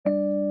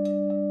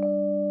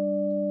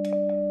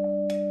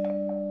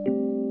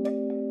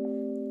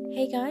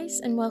Hey guys,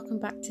 and welcome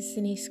back to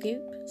Cine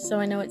Scoop. So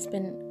I know it's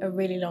been a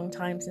really long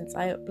time since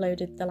I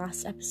uploaded the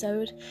last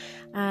episode,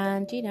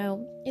 and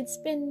it's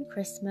been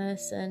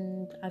Christmas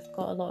and I've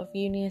got a lot of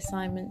uni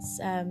assignments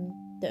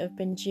that have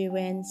been due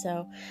in,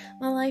 so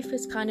my life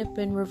has kind of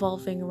been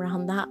revolving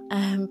around that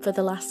for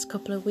the last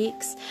couple of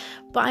weeks.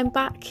 But I'm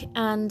back,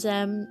 and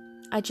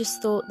I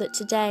just thought that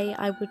today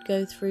I would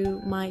go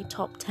through my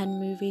top 10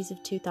 movies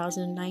of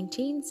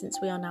 2019,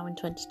 since we are now in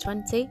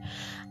 2020,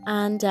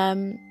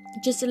 and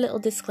just a little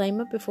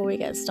disclaimer before we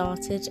get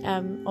started.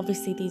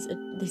 Obviously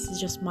this is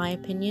just my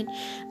opinion,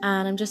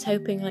 and I'm just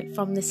hoping,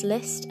 from this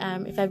list,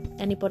 if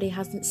anybody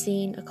hasn't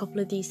seen a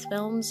couple of these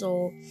films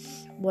or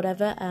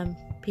whatever,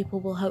 people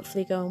will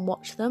hopefully go and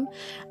watch them.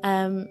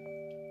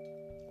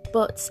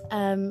 But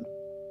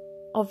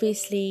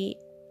obviously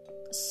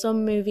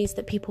some movies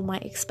that people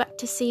might expect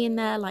to see in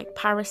there, like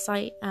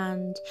Parasite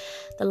and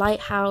The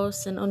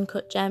Lighthouse and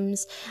Uncut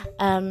Gems.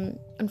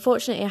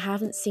 Unfortunately, I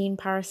haven't seen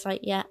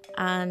Parasite yet,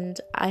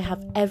 and I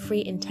have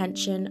every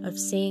intention of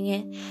seeing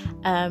it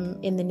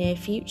in the near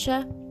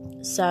future.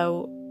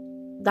 So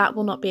that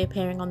will not be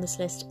appearing on this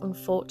list,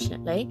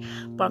 unfortunately.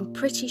 But I'm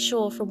pretty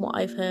sure from what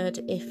I've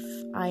heard, if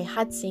I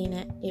had seen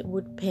it, it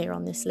would appear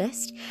on this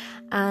list.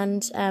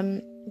 And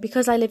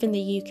because I live in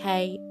the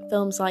UK,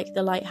 films like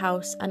The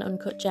Lighthouse and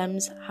Uncut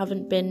Gems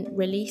haven't been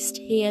released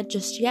here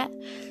just yet,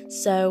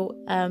 so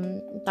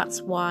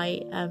that's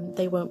why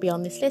they won't be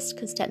on this list,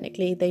 because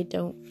technically they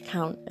don't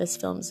count as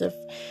films of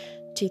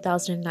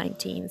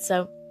 2019.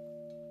 So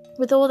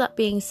with all that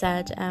being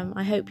said,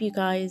 I hope you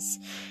guys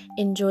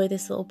enjoy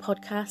this little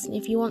podcast, and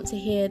if you want to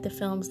hear the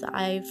films that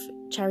I've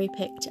cherry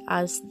picked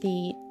as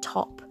the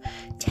top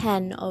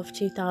 10 of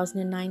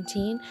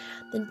 2019,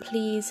 then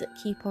please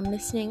keep on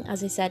listening.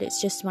 As I said, it's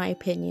just my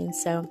opinion,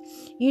 so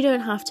you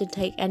don't have to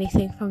take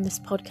anything from this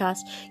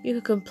podcast. You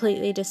could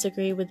completely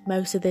disagree with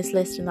most of this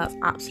list, and that's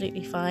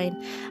absolutely fine.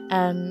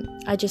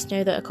 I just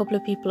know that a couple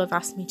of people have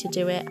asked me to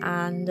do it,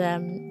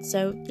 and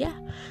so yeah,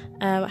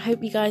 I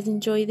hope you guys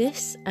enjoy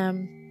this.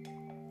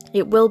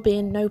 It will be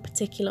in no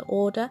particular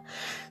order,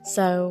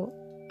 so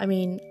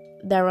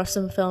there are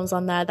some films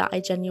on there that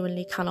I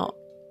genuinely cannot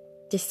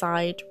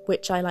decide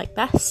which I like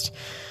best,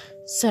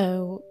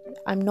 so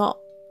I'm not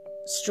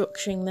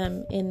structuring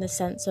them in the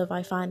sense of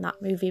I find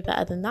that movie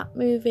better than that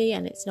movie,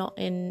 and it's not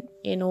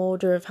in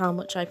order of how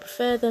much I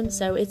prefer them.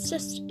 So it's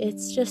just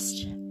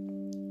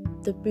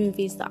the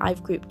movies that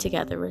I've grouped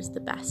together as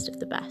the best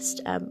of the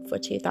best for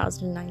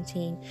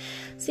 2019.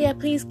 So yeah,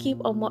 please keep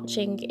on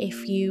watching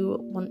if you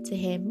want to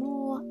hear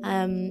more,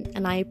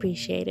 and I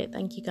appreciate it.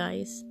 Thank you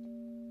guys.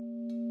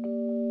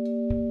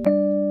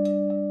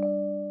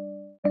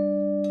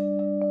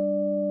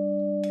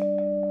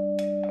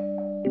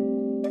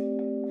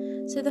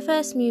 So the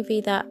first movie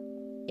that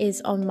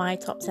is on my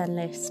top 10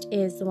 list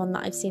is the one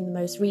that I've seen the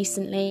most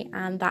recently,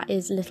 and that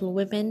is Little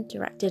Women,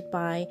 directed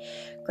by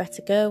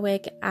Greta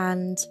Gerwig,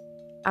 and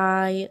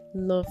I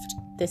loved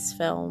this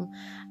film.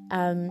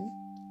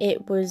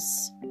 It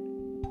was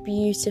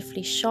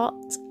beautifully shot.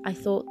 I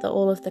thought that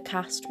all of the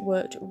cast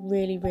worked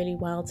really, really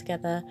well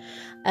together,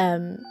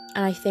 and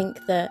I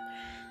think that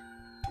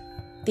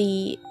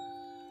the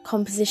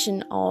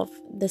composition of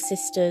the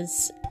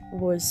sisters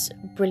was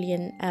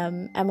brilliant.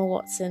 Emma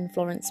Watson,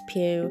 Florence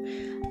Pugh,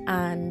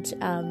 and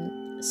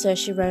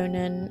Saoirse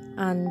Ronan,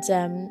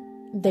 and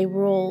they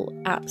were all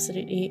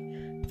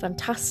absolutely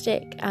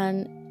fantastic,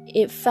 and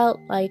it felt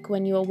like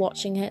when you were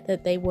watching it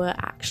that they were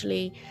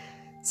actually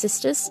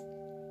sisters.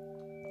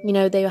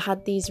 They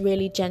had these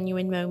really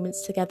genuine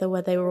moments together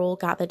where they were all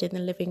gathered in the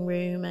living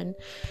room, and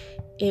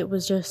it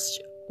was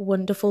just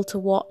wonderful to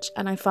watch,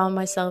 and I found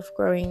myself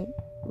growing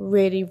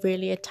really,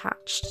 really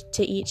attached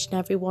to each and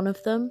every one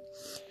of them.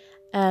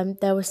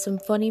 There were some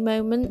funny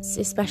moments,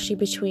 especially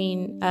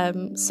between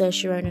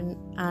Saoirse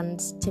Ronan and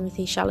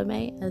Timothée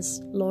Chalamet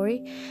as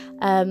Laurie,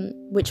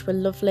 which were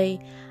lovely,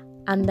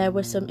 and there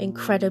were some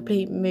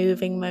incredibly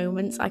moving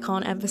moments. I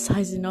can't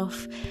emphasize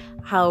enough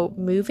how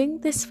moving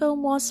this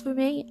film was for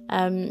me.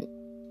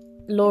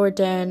 Laura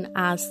Dern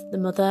as the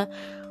mother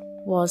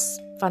was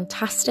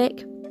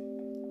fantastic,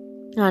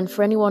 and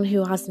for anyone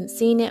who hasn't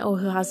seen it or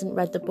who hasn't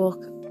read the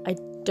book, I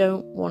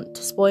don't want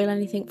to spoil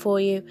anything for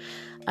you,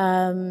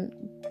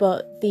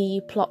 but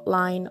the plot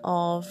line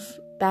of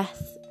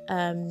Beth,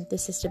 the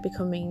sister,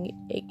 becoming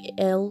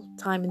ill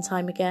time and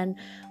time again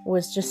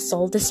was just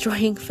soul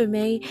destroying for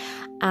me,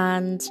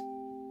 and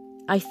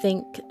I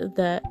think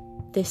that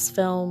this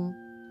film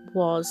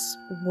was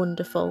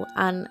wonderful,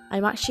 and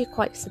I'm actually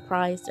quite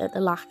surprised at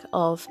the lack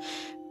of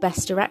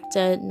Best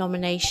Director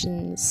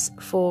nominations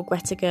for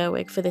Greta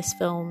Gerwig for this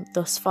film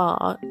thus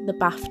far. The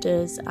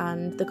BAFTAs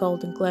and the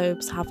Golden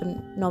Globes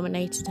haven't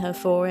nominated her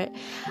for it.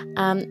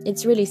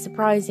 It's really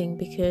surprising,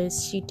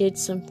 because she did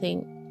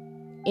something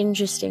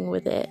interesting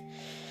with it,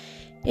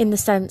 in the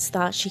sense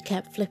that she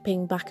kept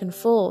flipping back and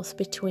forth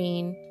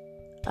between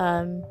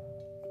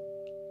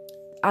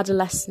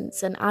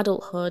adolescence and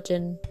adulthood,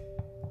 and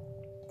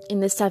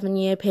in the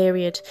 7-year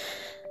period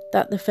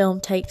that the film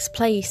takes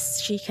place,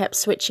 she kept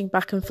switching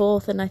back and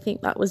forth, and I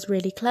think that was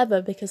really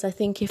clever, because I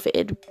think if it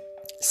had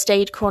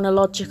stayed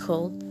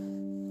chronological,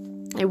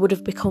 it would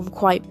have become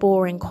quite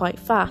boring quite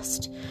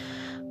fast.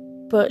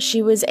 But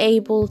she was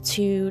able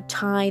to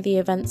tie the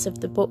events of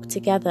the book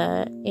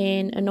together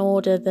in an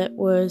order that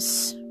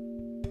was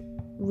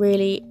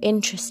really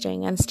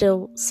interesting and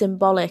still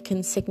symbolic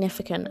and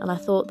significant, and I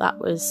thought that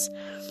was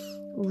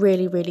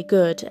really, really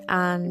good.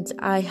 And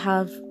I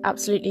have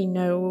absolutely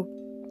no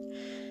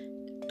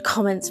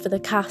comments for the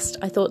cast.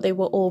 I thought they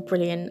were all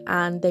brilliant,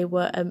 and they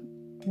were a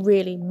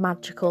really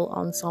magical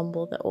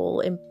ensemble that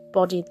all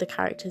embodied the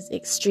characters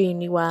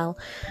extremely well.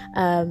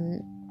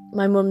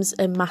 My mum's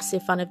a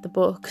massive fan of the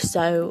book,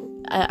 so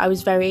I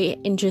was very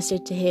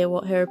interested to hear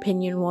what her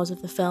opinion was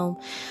of the film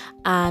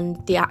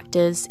and the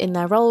actors in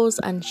their roles,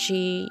 and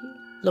she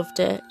loved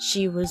it.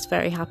 She was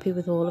very happy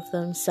with all of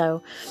them,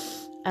 so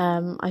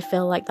I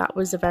feel like that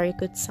was a very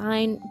good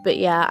sign. But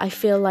yeah, I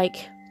feel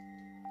like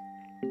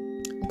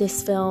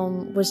this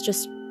film was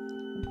just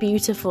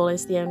beautiful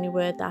is the only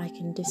word that I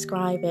can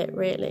describe it,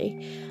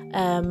 really.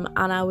 And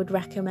I would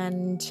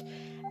recommend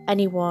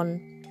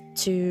anyone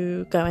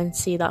to go and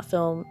see that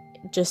film.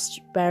 Just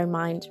bear in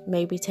mind,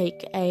 maybe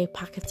take a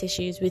pack of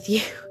tissues with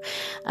you,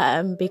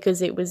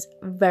 because it was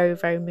very,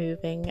 very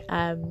moving.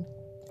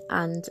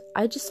 And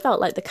I just felt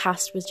like the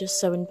cast was just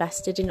so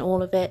invested in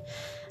all of it.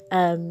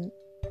 And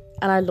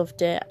I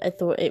loved it. I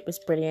thought it was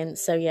brilliant.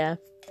 So yeah,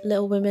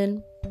 Little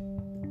Women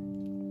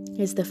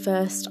is the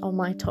first on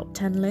my top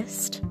 10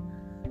 list.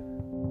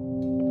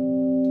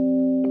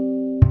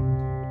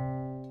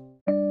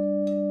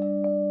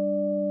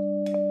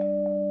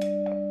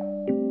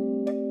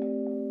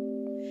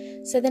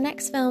 So the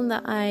next film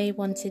that I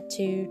wanted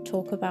to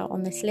talk about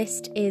on this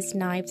list is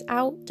Knives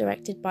Out,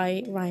 directed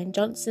by Rian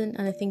Johnson,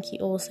 and I think he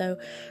also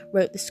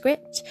wrote the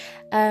script.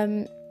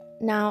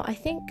 Now, I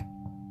think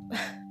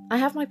I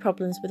have my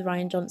problems with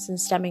Rian Johnson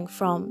stemming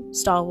from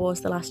Star Wars: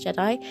 The Last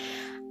Jedi,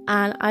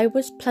 and I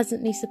was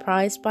pleasantly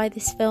surprised by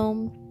this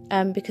film,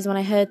 because when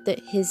I heard that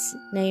his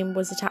name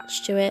was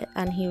attached to it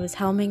and he was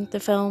helming the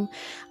film,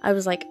 I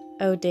was like,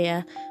 oh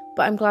dear.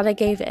 But I'm glad I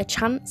gave it a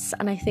chance,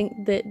 and I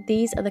think that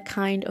these are the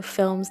kind of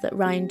films that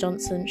Rian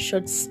Johnson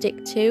should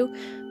stick to,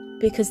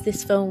 because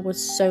this film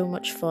was so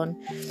much fun.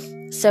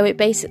 So it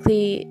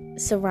basically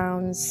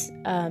surrounds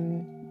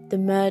the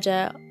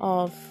murder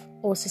of,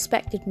 or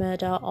suspected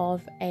murder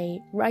of, a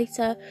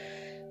writer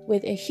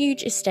with a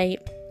huge estate,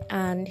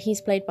 and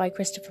he's played by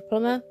Christopher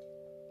Plummer.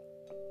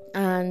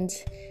 And,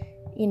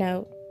 you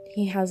know,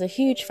 he has a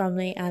huge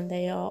family and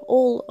they are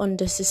all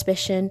under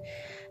suspicion,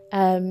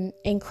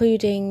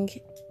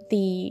 including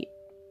the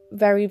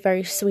very,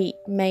 very sweet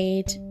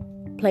maid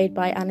played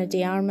by Ana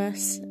de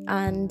Armas.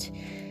 And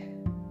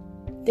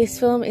this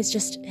film is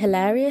just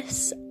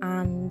hilarious,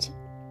 and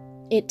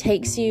it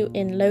takes you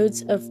in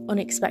loads of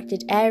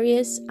unexpected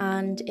areas,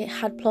 and it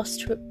had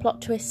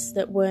plot twists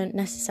that weren't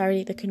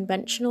necessarily the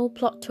conventional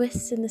plot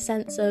twists, in the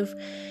sense of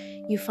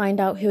you find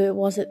out who it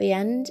was at the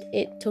end.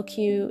 It took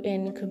you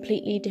in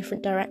completely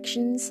different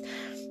directions,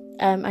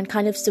 and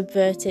kind of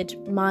subverted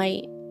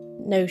my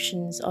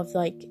notions of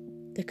like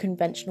the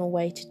conventional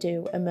way to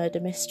do a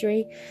murder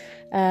mystery.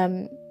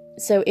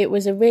 So it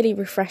was a really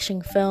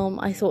refreshing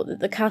film. I thought that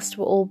the cast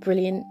were all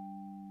brilliant,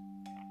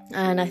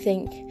 and I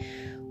think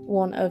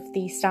one of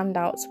the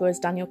standouts was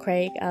Daniel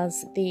Craig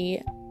as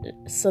the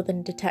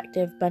Southern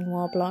detective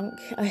Benoit Blanc.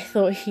 I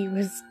thought he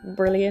was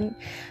brilliant,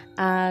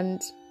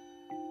 and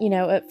you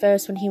know, at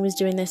first when he was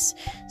doing this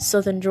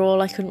Southern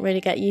drawl, I couldn't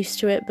really get used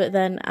to it, but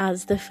then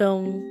as the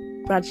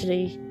film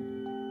gradually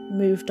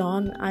moved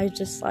on, I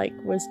just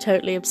was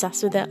totally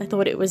obsessed with it. I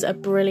thought it was a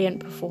brilliant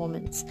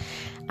performance,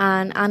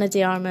 and Ana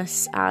de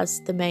Armas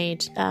as the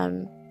maid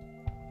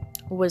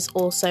was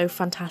also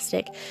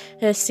fantastic.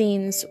 Her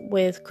scenes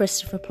with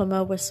Christopher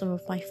Plummer were some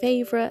of my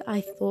favourite.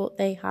 I thought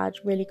they had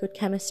really good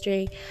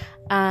chemistry,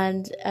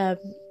 and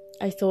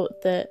I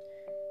thought that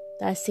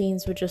their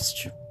scenes were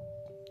just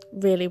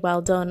really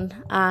well done,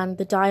 and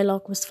the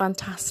dialogue was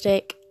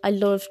fantastic. I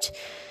loved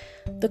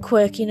the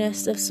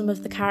quirkiness of some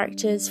of the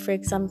characters. For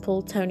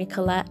example, Toni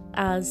Collette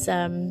as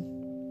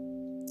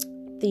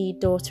the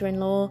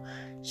daughter-in-law.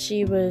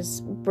 She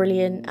was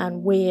brilliant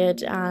and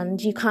weird,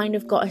 and you kind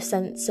of got a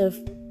sense of,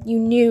 you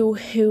knew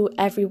who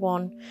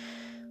everyone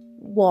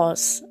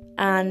was,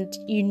 and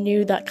you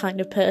knew that kind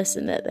of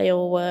person that they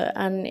all were,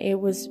 and it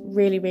was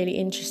really, really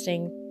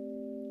interesting.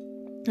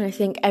 And I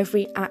think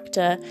every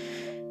actor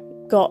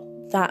got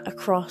that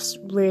across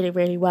really,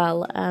 really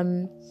well.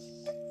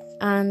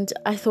 And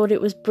I thought it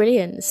was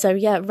brilliant. So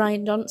yeah,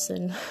 Rian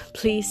Johnson,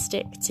 please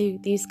stick to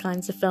these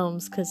kinds of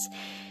films, because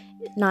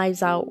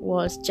Knives Out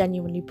was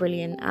genuinely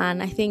brilliant,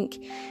 and I think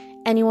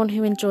anyone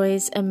who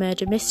enjoys a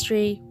murder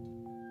mystery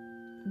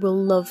will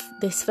love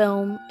this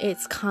film.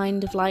 It's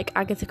kind of like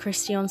Agatha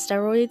Christie on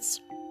steroids,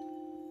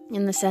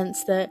 in the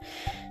sense that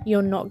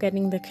you're not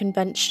getting the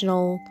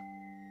conventional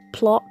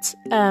plot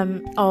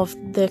of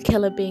the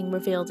killer being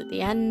revealed at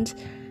the end.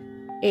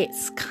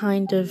 It's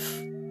kind of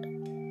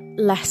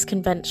less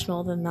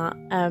conventional than that,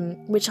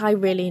 which I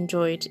really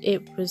enjoyed.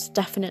 It was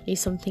definitely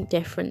something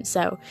different.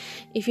 So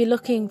if you're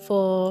looking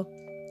for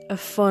a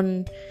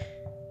fun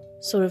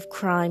sort of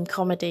crime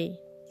comedy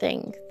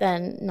thing,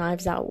 then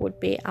Knives Out would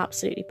be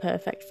absolutely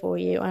perfect for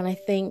you. And I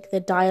think the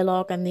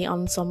dialogue and the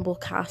ensemble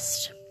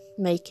cast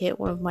make it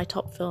one of my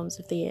top films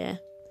of the year.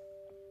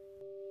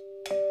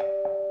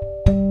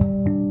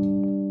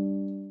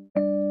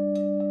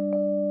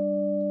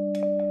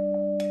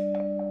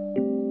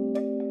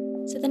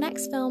 So the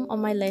next film on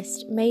my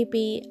list may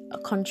be a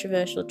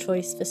controversial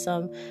choice for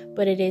some,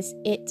 but it is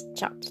It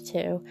Chapter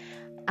 2.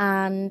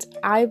 And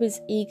I was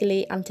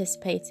eagerly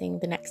anticipating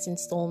the next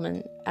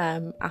instalment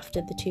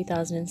after the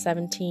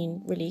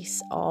 2017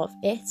 release of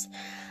It,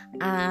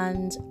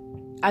 and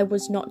I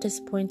was not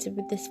disappointed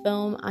with this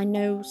film. I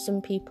know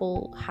some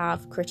people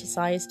have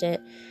criticised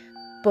it,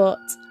 but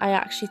I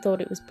actually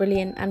thought it was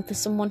brilliant, and for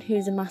someone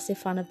who's a massive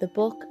fan of the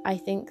book, I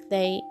think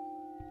they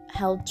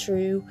held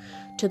true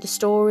to the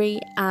story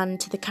and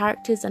to the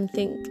characters, and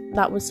think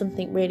that was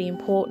something really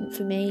important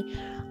for me.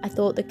 I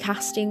thought the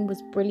casting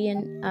was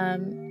brilliant.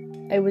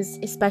 I was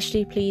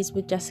especially pleased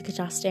with Jessica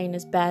Chastain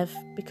as Bev,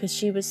 because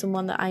she was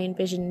someone that I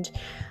envisioned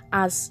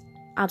as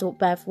adult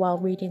Bev while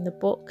reading the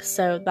book,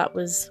 so that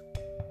was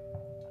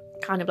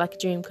kind of like a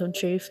dream come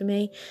true for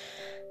me.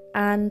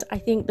 And I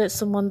think that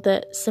someone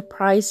that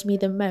surprised me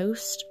the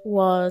most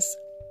was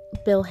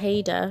Bill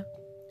Hader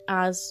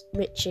as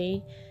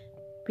Richie,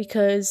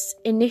 because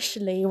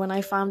initially when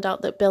I found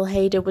out that Bill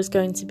Hader was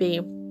going to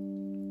be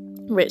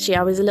Richie,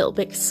 I was a little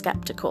bit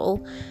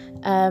sceptical,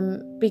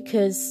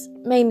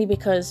 mainly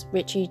because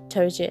Richie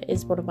Tozier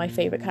is one of my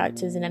favourite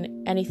characters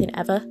in anything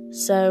ever,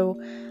 so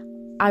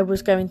I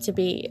was going to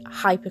be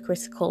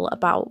hypercritical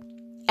about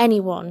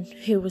anyone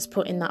who was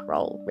put in that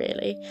role,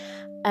 really.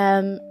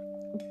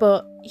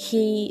 But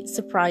he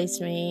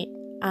surprised me,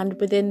 and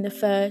within the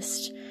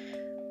first,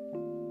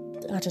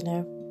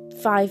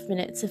 5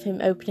 minutes of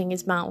him opening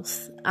his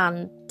mouth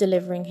and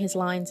delivering his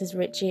lines as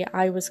Richie,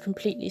 I was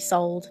completely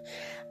sold,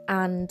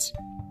 and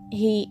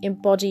he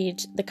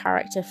embodied the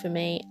character for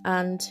me.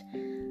 And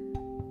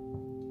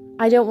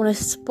I don't want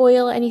to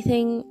spoil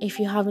anything if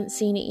you haven't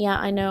seen it yet.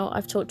 I know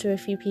I've talked to a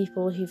few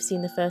people who've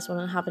seen the first one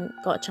and haven't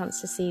got a chance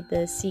to see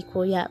the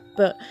sequel yet,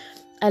 but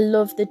I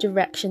love the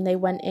direction they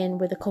went in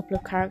with a couple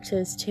of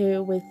characters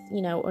too, with,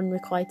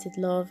 unrequited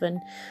love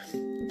and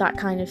that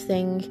kind of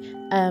thing.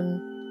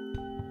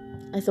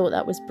 I thought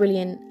that was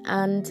brilliant,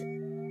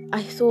 and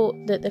I thought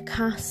that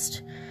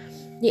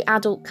the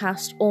adult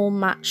cast all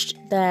matched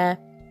their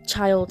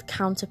child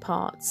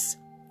counterparts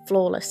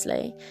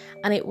flawlessly,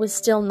 and it was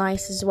still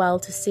nice as well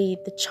to see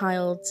the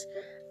child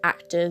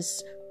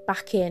actors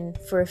back in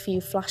for a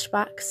few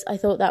flashbacks. I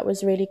thought that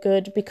was really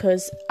good,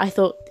 because I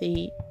thought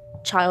the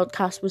child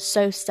cast was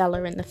so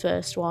stellar in the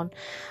first one,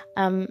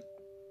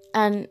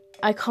 and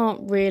I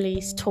can't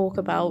really talk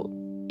about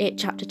It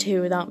Chapter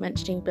 2 without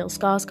mentioning Bill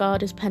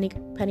Skarsgård as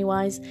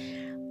Pennywise.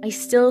 I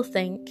still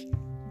think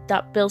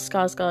that Bill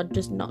Skarsgård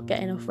does not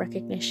get enough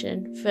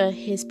recognition for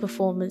his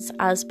performance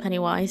as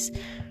Pennywise.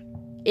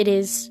 It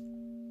is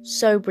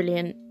so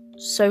brilliant,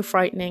 so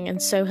frightening,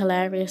 and so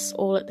hilarious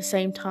all at the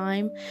same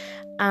time,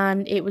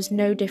 and it was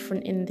no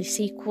different in the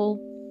sequel.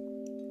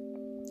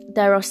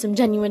 There are some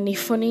genuinely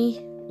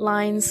funny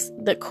lines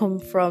that come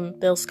from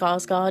Bill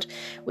Skarsgård,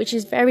 which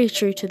is very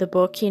true to the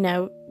book.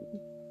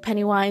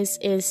 Pennywise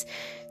is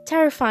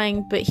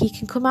terrifying, but he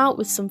can come out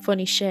with some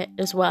funny shit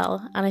as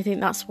well, and I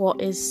think that's what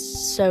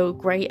is so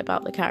great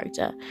about the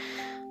character.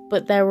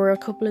 But there were a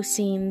couple of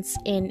scenes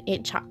in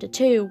It Chapter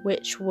 2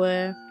 which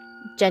were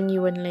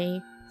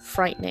genuinely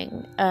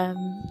frightening.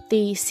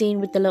 The scene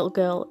with the little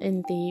girl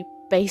in the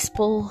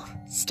baseball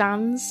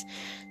stands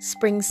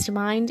springs to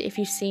mind. If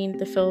you've seen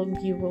the film,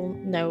 you will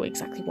know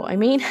exactly what I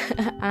mean.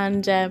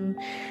 And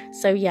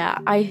so yeah,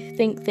 I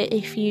think that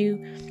if you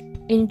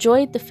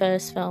enjoyed the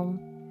first film,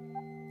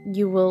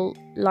 you will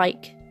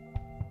like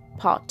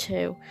part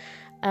 2.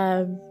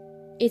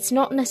 It's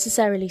not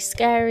necessarily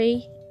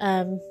scary.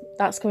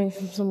 That's coming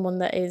from someone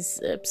that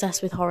is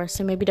obsessed with horror,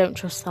 so maybe don't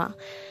trust that.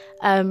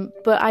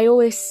 But I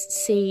always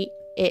see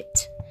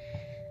it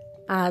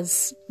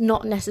as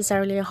not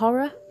necessarily a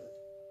horror,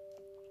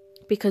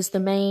 because the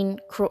main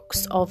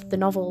crux of the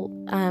novel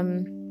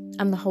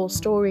and the whole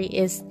story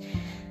is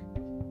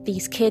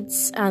these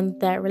kids and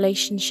their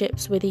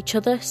relationships with each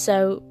other.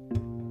 So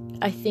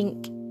I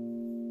think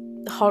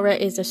horror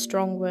is a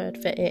strong word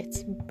for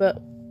it,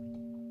 but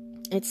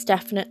it's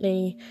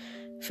definitely,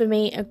 for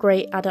me, a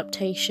great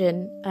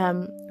adaptation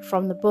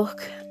from the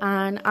book,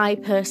 and I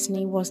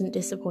personally wasn't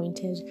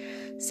disappointed.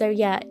 So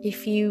yeah,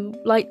 if you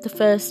liked the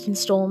first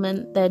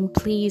instalment, then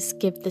please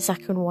give the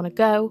second one a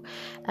go.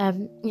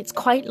 It's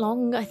quite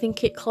long. I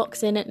think it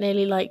clocks in at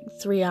nearly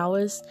 3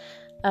 hours,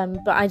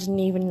 but I didn't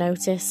even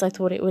notice. I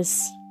thought it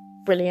was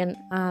brilliant,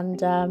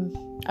 and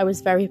I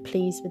was very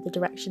pleased with the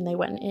direction they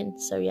went in.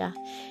 So yeah,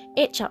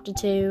 It Chapter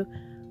 2,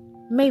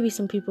 maybe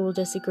some people will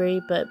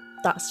disagree, but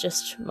that's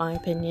just my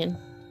opinion.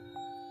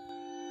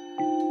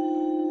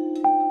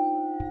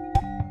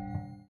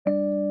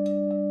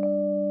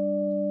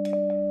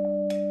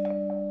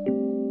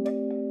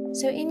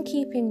 So in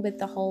keeping keeping with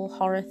the whole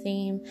horror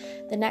theme,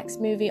 the next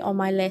movie on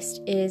my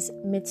list is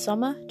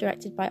Midsommar,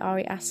 directed by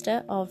Ari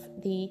Aster of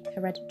the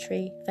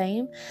Hereditary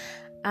fame.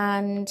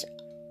 And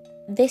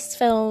this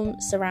film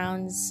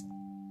surrounds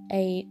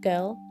a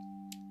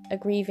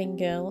grieving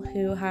girl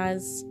who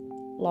has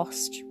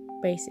lost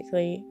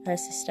basically her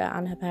sister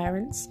and her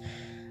parents.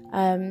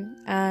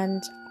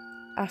 And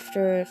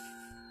after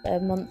a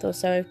month or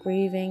so of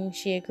grieving,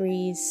 she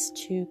agrees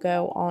to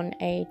go on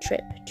a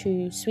trip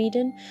to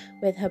Sweden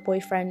with her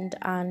boyfriend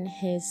and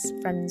his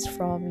friends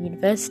from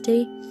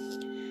university.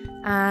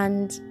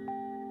 And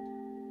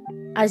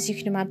as you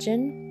can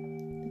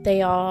imagine,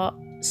 they are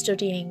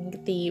studying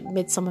the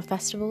Midsummer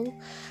Festival,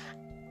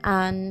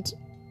 and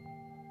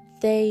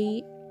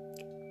it's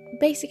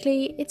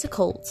a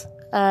cult.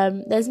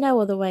 There's no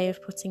other way of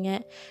putting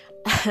it.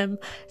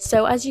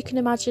 So as you can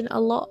imagine,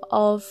 a lot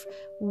of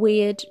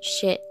weird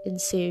shit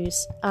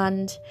ensues,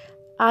 and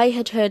I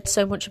had heard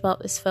so much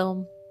about this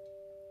film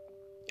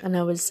and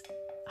I was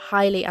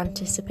highly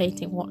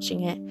anticipating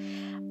watching it,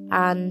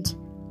 and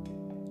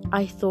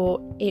I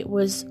thought it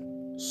was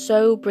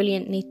so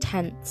brilliantly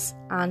tense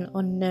and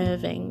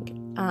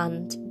unnerving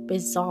and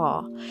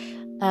bizarre.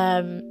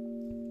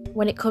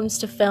 When it comes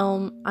to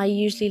film, I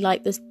usually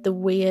like the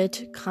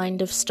weird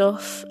kind of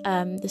stuff,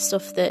 the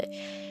stuff that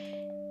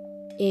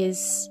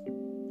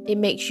it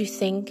makes you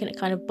think and it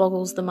kind of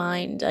boggles the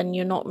mind and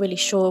you're not really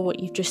sure what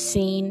you've just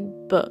seen,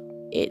 but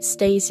it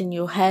stays in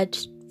your head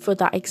for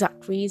that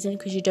exact reason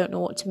because you don't know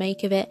what to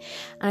make of it.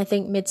 And I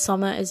think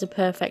Midsommar is a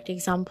perfect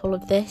example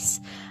of this.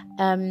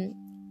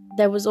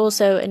 There was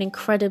also an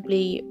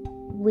incredibly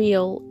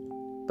real,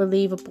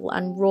 believable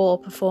and raw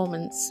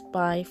performance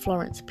by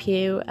Florence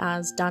Pugh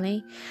as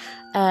Danny,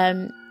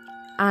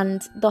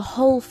 and the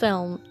whole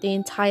film, the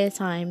entire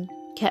time,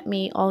 kept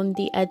me on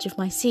the edge of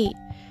my seat,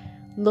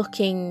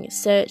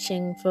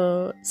 searching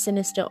for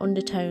sinister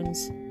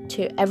undertones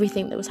to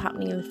everything that was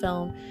happening in the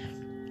film.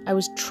 I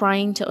was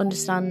trying to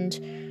understand,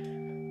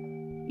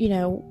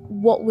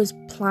 what was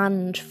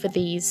planned for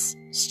these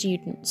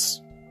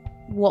students.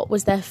 What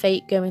was their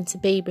fate going to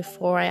be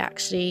before I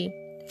actually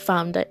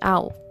found it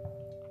out?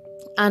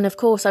 And of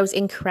course I was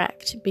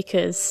incorrect,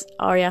 because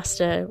Ari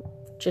Aster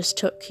just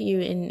took you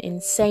in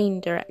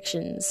insane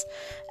directions.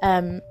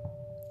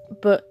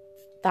 But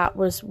that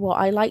was what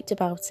I liked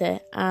about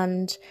it.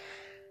 And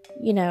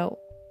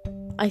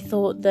I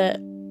thought that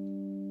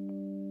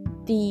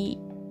the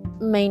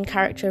main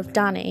character of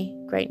Danny,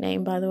 great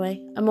name by the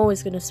way, I'm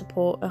always going to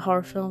support a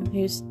horror film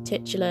whose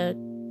titular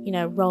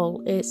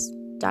role is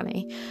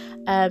Danny,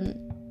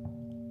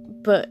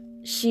 but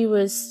she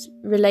was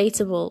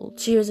relatable,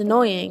 she was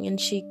annoying, and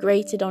she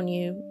grated on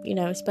you,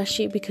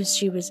 especially because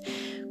she was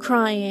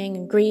crying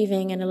and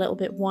grieving and a little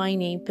bit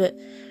whiny, but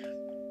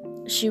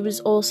she was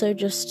also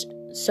just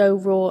so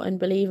raw and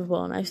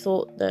believable. And I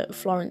thought that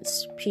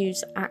Florence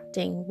Pugh's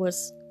acting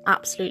was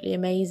absolutely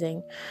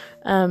amazing,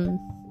 and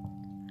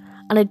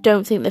I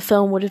don't think the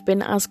film would have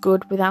been as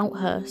good without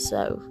her.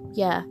 So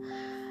yeah,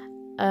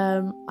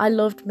 I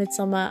loved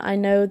Midsommar. I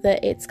know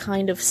that it's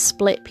kind of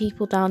split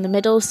people down the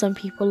middle. Some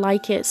people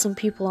like it, some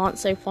people aren't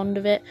so fond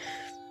of it,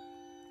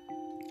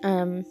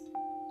 but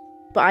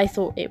I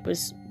thought it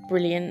was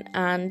brilliant,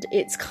 and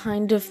it's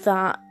kind of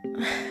that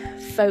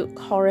folk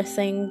horror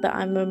thing that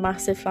I'm a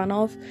massive fan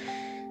of.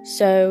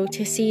 So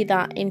to see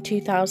that in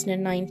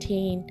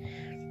 2019,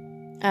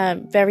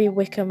 very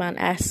Wicker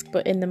Man-esque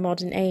but in the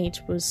modern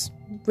age, was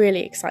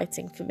really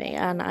exciting for me,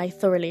 and I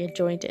thoroughly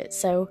enjoyed it.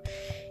 So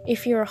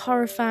if you're a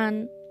horror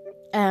fan,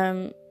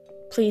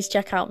 please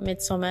check out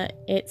Midsommar.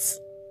 It's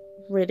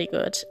really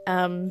good,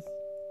 and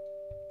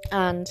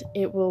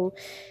it will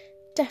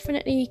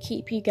definitely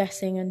keep you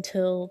guessing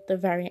until the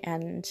very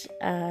end.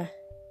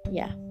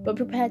 But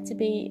prepare to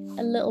be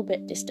a little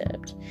bit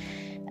disturbed,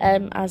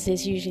 as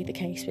is usually the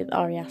case with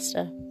Ari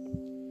Aster.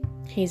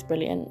 He's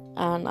brilliant,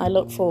 and I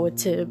look forward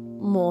to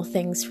more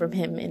things from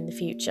him in the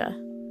future.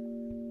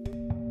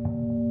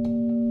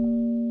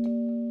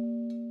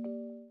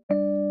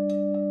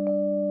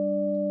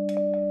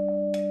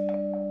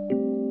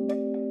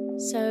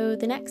 So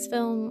the next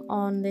film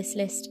on this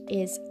list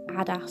is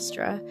Ad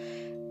Astra,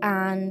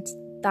 and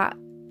that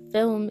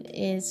film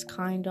is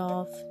kind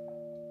of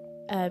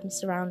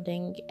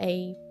surrounding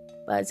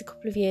it's a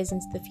couple of years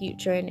into the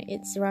future, and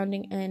it's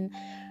surrounding an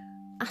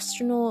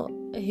astronaut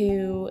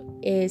who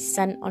is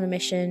sent on a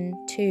mission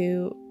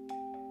to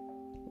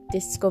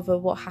discover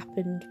what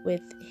happened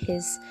with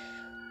his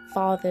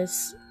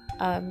father's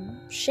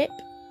ship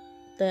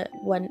that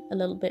went a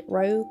little bit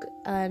rogue,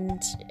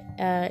 and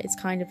it's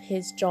kind of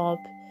his job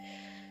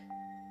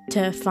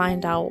to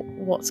find out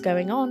what's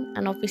going on.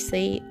 And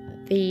obviously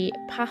the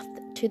path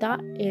to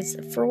that is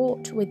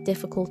fraught with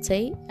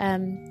difficulty,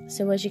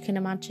 so as you can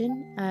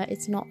imagine,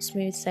 it's not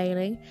smooth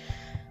sailing.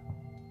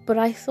 But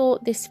I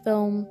thought this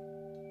film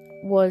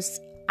was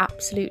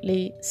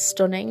absolutely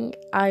stunning.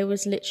 I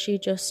was literally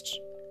just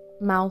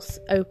mouth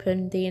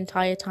open the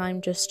entire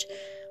time, just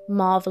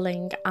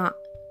marveling at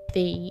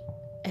the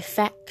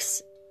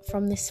effects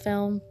from this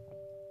film.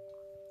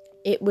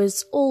 It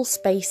was all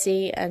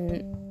spacey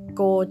and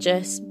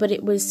gorgeous, but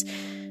it was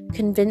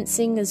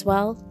convincing as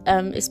well,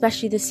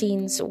 especially the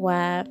scenes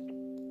where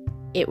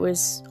it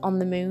was on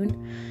the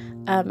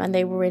moon, and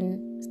they were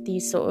in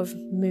these sort of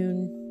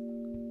moon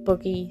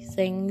buggy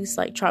things,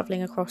 like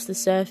travelling across the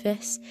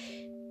surface.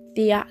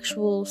 The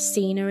actual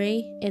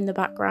scenery in the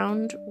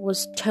background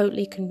was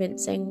totally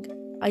convincing.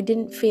 I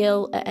didn't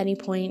feel at any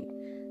point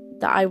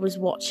that I was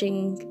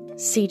watching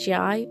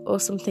CGI or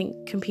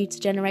something computer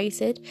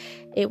generated.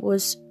 It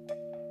was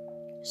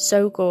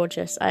so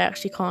gorgeous. I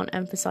actually can't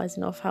emphasize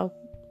enough how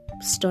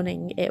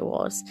stunning it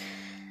was.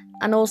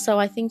 And also,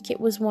 I think it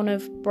was one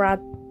of Brad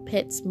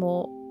Pitt's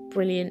more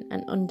brilliant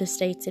and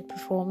understated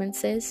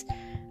performances.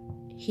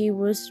 He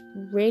was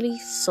really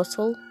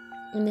subtle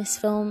in this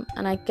film,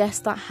 and I guess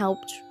that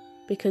helped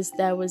because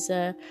there was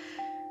a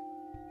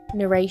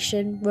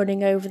narration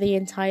running over the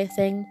entire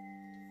thing.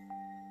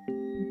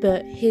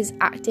 But his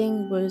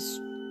acting was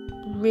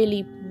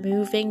really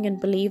moving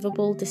and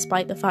believable,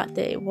 despite the fact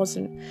that it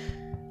wasn't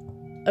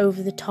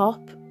over the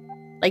top.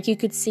 Like, you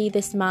could see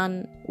this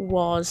man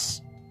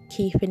was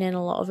keeping in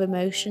a lot of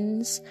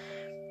emotions,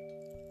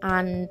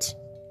 and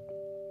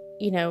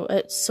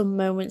at some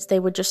moments they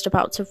were just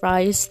about to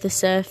rise to the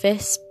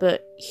surface,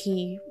 but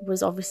he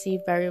was obviously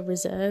very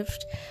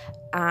reserved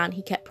and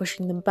he kept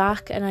pushing them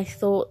back. And I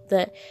thought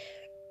that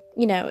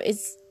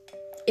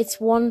it's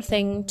one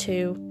thing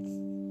to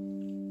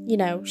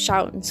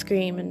shout and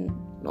scream and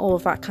all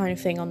of that kind of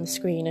thing on the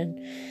screen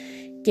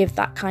and give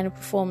that kind of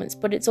performance,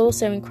 but it's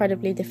also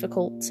incredibly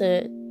difficult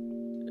to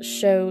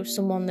show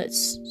someone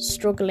that's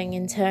struggling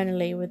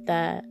internally with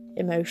their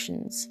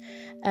emotions,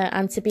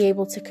 and to be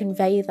able to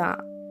convey that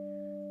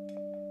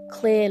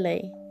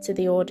clearly to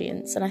the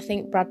audience. And I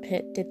think Brad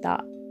Pitt did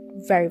that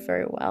very,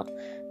 very well.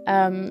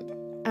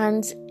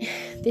 And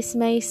this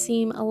may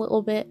seem a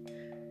little bit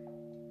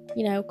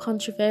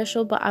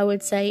controversial, but I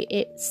would say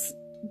it's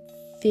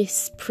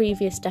this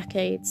previous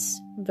decade's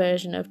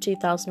version of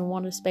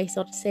 2001: A Space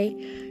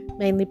Odyssey,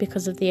 mainly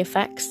because of the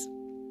effects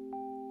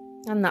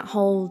and that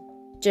whole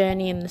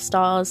journey in the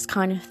stars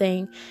kind of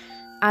thing.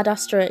 Ad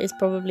Astra is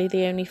probably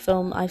the only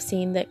film I've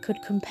seen that could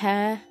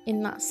compare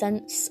in that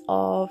sense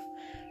of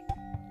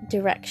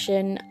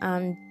direction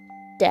and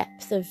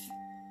depth of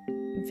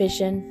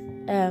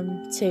vision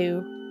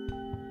to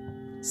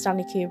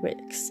Stanley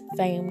Kubrick's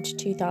famed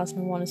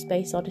 2001: A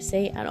Space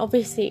Odyssey. And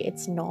obviously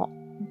it's not,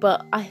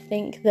 but I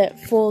think that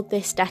for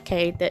this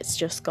decade that's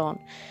just gone,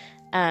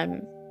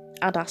 Ad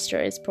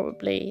Astra is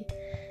probably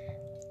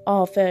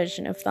our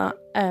version of that.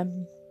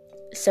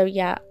 So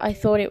yeah, I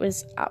thought it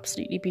was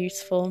absolutely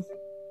beautiful.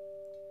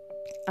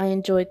 I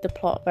enjoyed the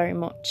plot very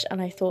much,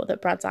 and I thought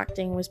that Brad's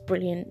acting was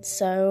brilliant.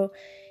 So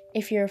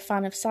if you're a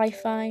fan of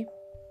sci-fi,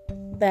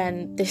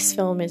 then this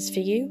film is for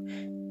you.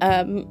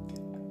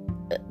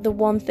 The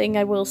one thing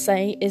I will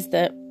say is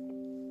that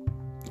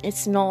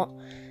it's not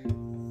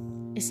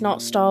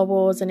Star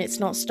Wars and it's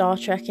not Star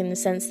Trek in the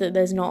sense that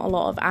there's not a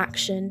lot of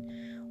action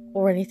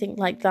or anything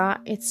like that.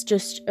 It's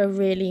just a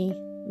really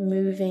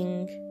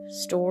moving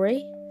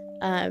story,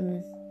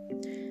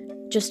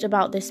 just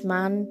about this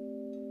man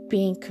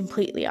being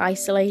completely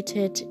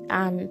isolated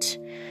and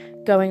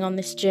going on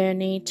this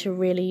journey to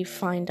really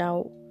find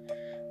out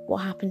what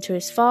happened to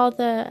his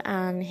father,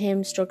 and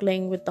him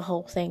struggling with the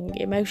whole thing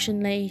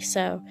emotionally.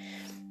 So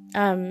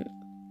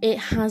it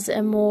has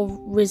a more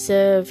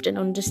reserved and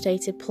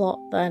understated plot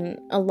than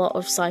a lot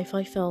of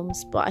sci-fi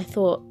films, but I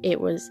thought it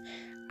was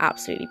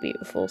absolutely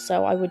beautiful,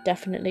 so I would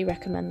definitely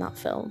recommend that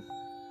film.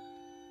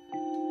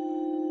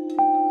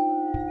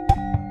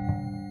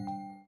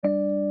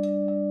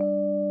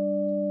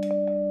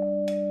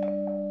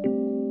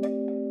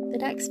 The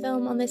next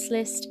film on this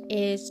list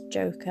is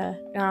Joker.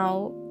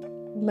 Now,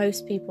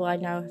 most people I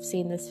know have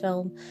seen this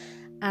film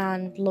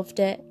and loved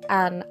it,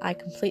 and I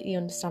completely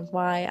understand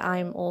why.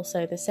 I'm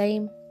also the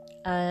same.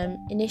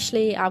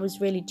 Initially, I was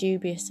really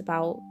dubious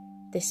about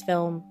this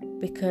film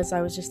because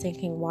I was just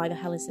thinking, why the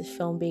hell is this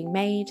film being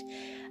made?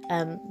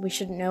 We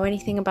shouldn't know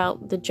anything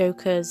about the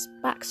Joker's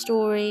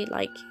backstory.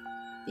 Like,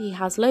 he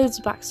has loads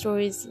of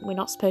backstories. We're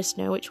not supposed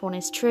to know which one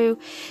is true.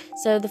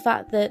 So the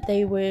fact that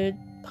they were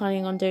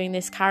planning on doing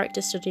this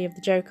character study of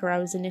the Joker, I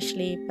was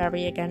initially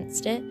very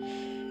against it.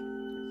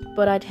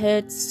 But I'd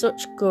heard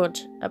such good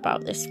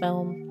about this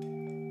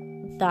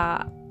film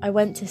that I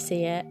went to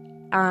see it,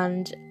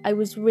 and I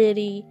was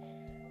really,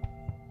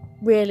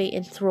 really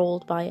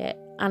enthralled by it.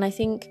 And I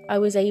think I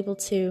was able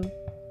to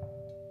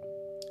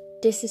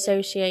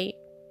disassociate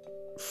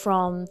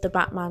from the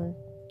Batman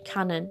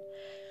canon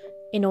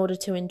in order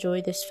to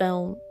enjoy this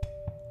film.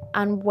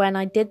 And when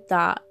I did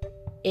that,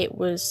 it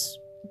was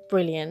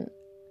brilliant.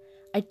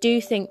 I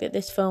do think that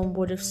this film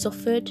would have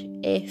suffered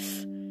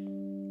if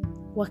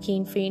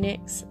Joaquin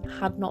Phoenix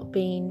had not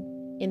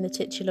been in the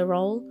titular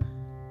role,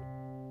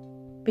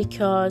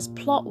 because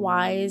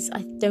plot-wise,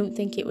 I don't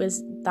think it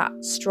was that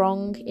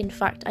strong. In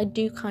fact, I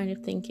do kind of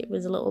think it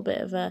was a little bit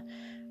of a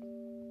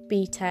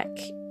B-Tech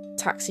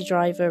Taxi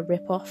Driver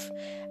rip-off.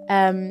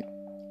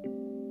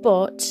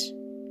 But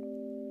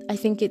I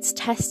think it's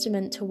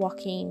testament to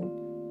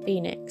Joaquin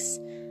Phoenix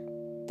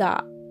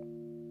that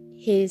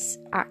his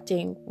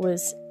acting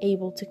was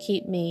able to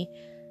keep me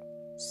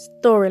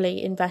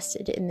thoroughly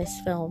invested in this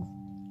film.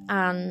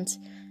 And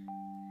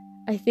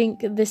I think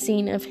the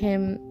scene of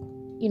him,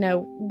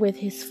 with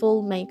his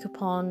full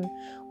makeup on,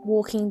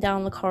 walking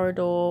down the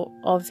corridor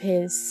of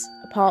his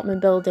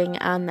apartment building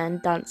and then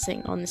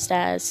dancing on the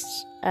stairs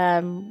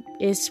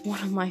is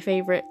one of my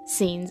favourite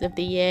scenes of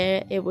the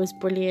year. It was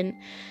brilliant,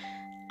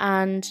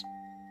 and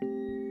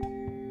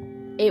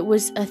it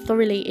was a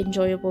thoroughly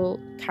enjoyable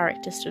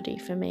character study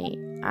for me.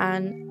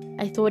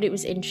 And I thought it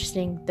was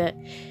interesting that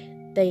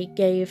they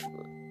gave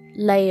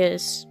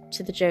layers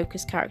to the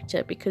Joker's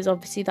character, because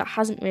obviously that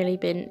hasn't really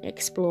been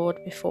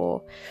explored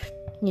before.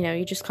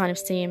 You just kind of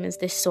see him as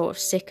this sort of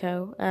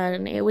sicko,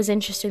 and it was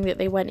interesting that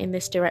they went in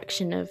this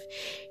direction of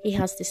he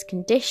has this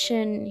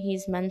condition,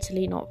 he's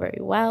mentally not very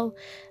well,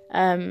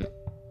 and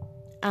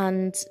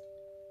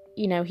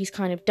he's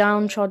kind of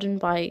downtrodden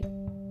by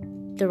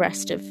the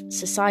rest of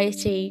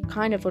society,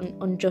 kind of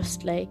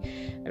unjustly.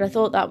 And I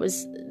thought that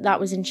was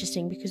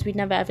interesting, because we'd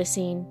never ever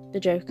seen the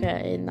Joker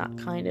in that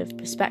kind of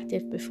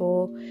perspective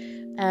before,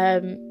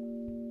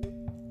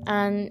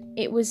 and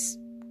it was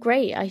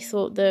great. I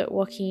thought that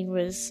Joaquin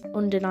was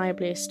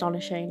undeniably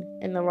astonishing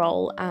in the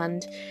role,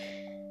 and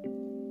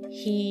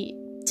he,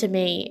 to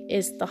me,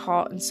 is the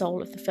heart and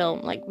soul of the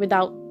film. Like,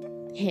 without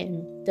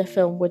him, the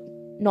film would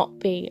not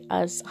be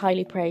as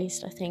highly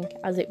praised, I think,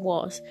 as it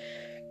was.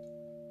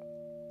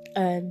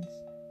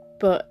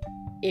 But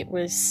it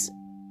was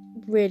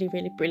really,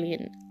 really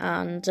brilliant,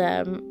 and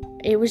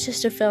it was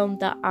just a film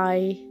that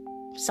I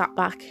sat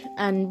back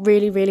and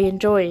really, really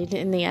enjoyed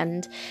in the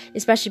end,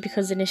 especially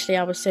because initially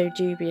I was so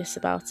dubious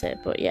about it.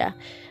 But yeah,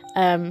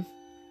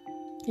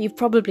 you've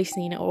probably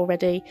seen it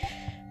already,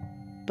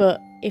 but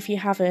if you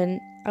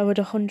haven't, I would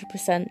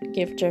 100%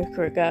 give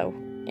Joker a go.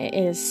 It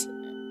is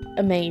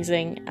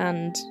amazing,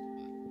 and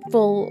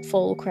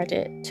full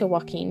credit to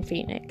Joaquin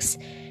Phoenix,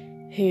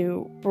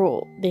 who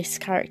brought this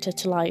character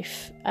to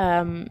life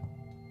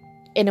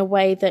in a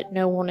way that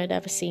no one had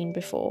ever seen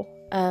before.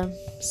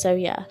 So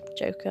yeah,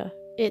 Joker,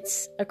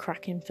 it's a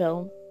cracking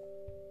film.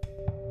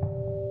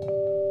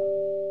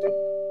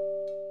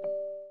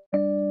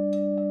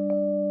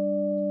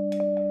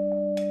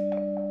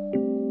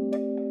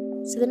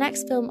 So the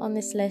next film on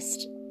this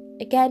list,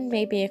 again,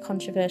 may be a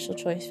controversial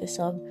choice for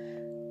some,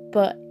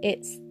 but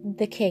it's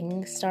The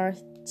King,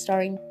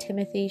 starring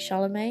Timothée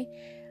Chalamet.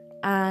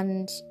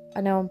 And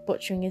I know I'm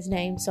butchering his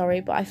name,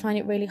 sorry, but I find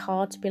it really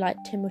hard to be like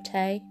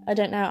Timothée. I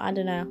don't know.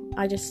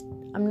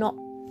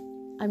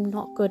 I'm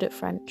not good at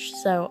French,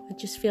 so I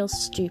just feel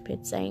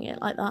stupid saying it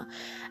like that.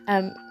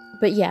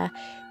 But yeah,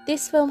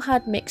 this film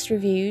had mixed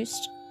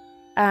reviews,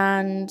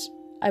 and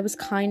I was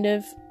kind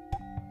of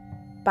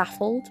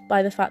baffled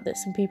by the fact that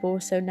some people were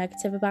so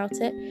negative about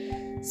it.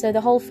 So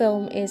the whole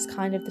film is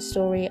kind of the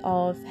story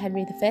of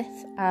Henry V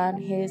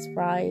and his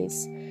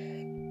rise,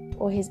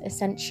 or his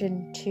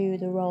ascension to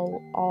the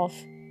role of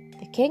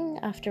the king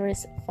after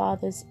his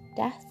father's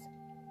death.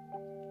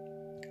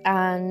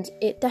 And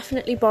it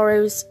definitely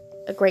borrows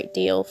a great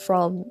deal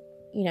from,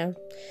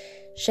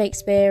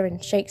 Shakespeare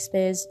and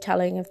Shakespeare's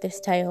telling of this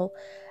tale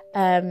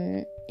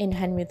in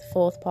Henry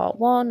IV Part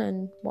 1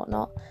 and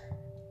whatnot.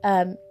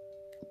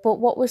 But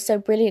what was so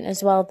brilliant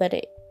as well, that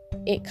it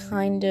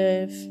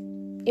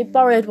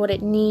borrowed what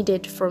it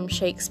needed from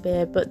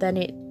Shakespeare, but then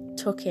it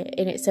took it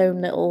in its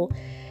own little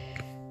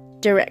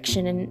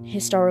direction and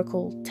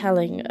historical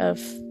telling of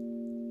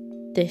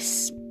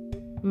this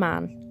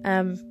man.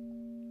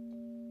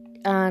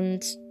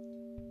 And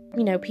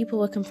people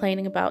were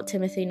complaining about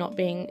Timothy not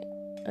being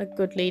a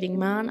good leading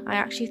man. I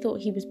actually thought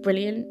he was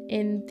brilliant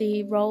in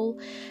the role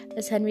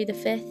as Henry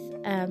V,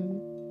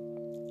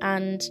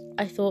 and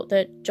I thought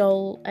that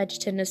Joel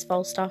Edgerton as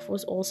Falstaff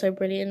was also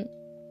brilliant.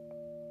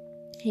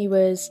 He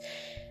was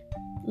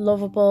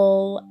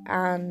lovable,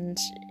 and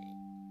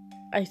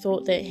I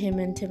thought that him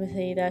and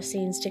Timothy, their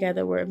scenes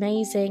together were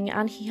amazing,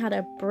 and he had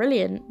a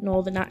brilliant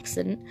northern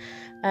accent,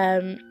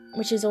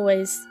 which is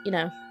always,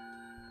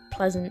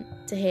 pleasant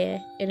to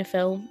hear in a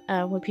film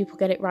when people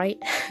get it right.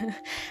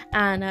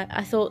 And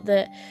I thought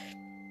that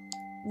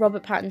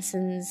Robert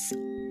Pattinson's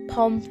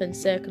pomp and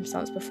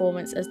circumstance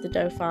performance as the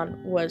Dauphin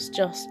was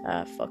just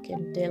a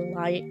fucking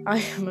delight. I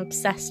am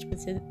obsessed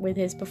with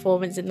his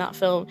performance in that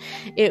film.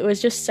 It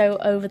was just so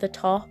over the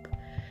top,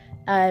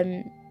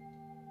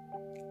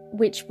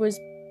 which was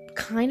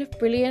kind of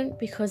brilliant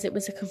because it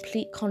was a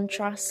complete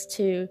contrast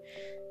to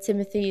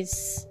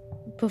Timothy's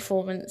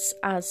performance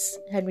as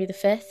Henry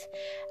V.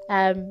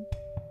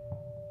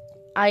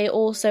 I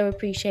also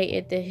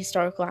appreciated the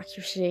historical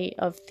accuracy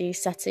of the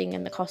setting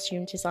and the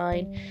costume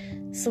design.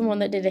 Someone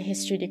that did a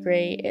history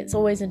degree, it's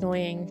always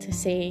annoying to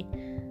see,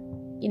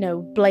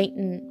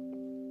 blatant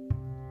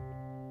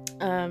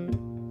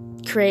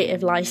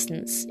creative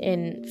license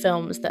in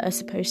films that are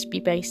supposed to be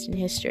based in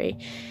history.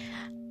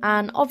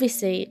 And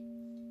obviously,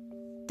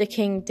 The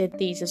King did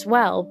these as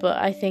well, but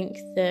I think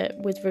that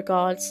with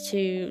regards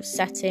to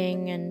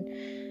setting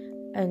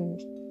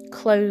and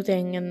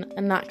clothing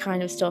and that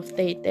kind of stuff,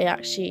 they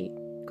actually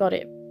got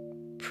it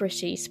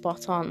pretty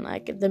spot on.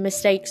 Like, the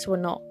mistakes were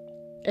not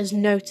as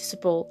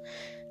noticeable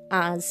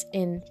as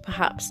in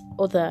perhaps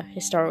other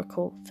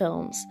historical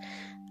films.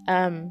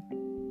 I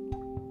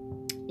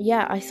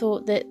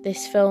thought that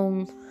this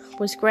film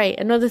was great.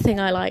 Another thing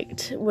I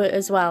liked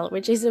as well,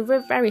 which is a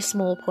very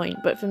small point,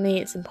 but for me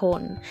it's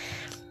important,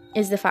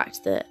 is the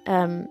fact that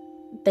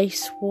they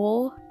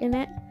swore in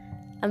it.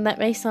 And that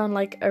may sound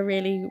like a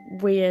really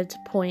weird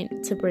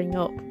point to bring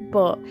up,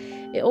 but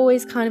it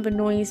always kind of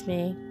annoys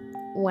me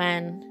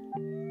when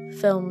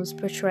films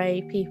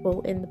portray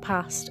people in the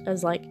past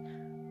as like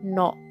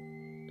not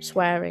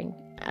swearing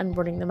and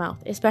running the mouth,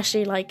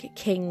 especially like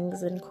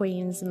kings and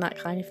queens and that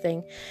kind of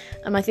thing.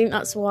 And I think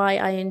that's why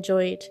I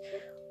enjoyed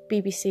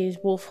BBC's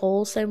Wolf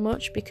Hall so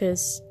much,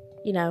 because,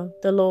 you know,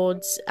 the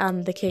lords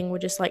and the king were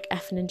just like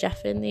effing and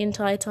jeffing the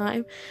entire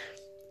time.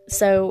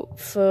 So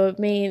for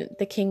me,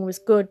 The King was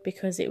good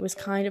because it was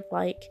kind of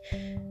like,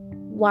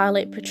 while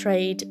it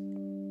portrayed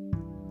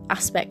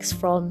aspects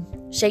from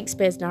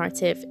Shakespeare's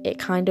narrative, it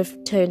kind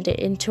of turned it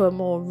into a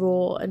more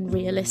raw and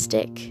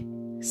realistic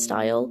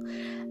style.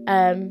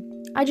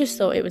 I just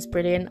thought it was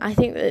brilliant. I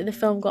think that the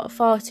film got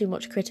far too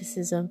much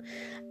criticism,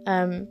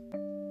 and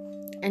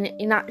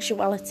in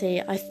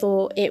actuality I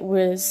thought it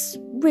was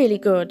really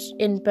good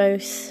in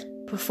both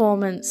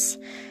performance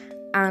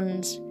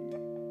and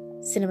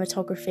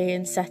cinematography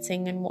and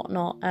setting and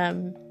whatnot.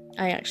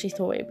 I actually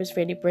thought it was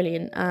really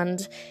brilliant,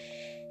 and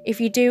if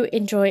you do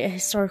enjoy a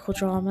historical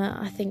drama,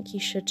 I think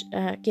you should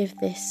give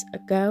this a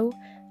go.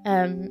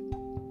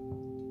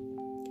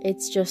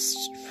 It's just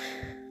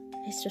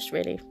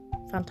really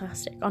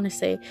fantastic,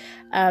 honestly.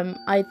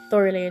 I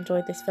thoroughly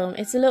enjoyed this film.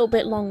 It's a little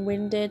bit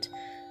long-winded,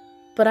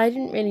 but I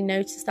didn't really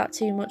notice that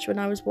too much when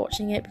I was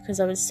watching it because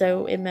I was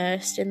so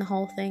immersed in the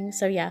whole thing.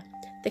 So yeah,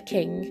 The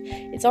King.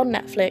 It's on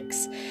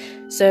Netflix,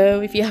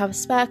 so if you have a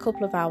spare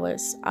couple of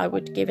hours, I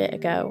would give it a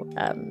go.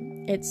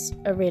 It's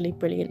a really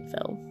brilliant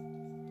film.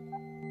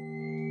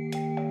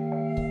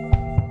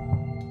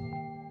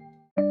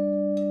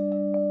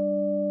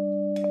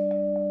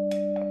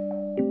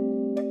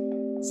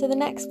 So the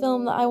next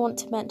film that I want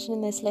to mention in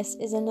this list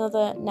is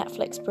another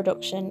Netflix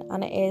production,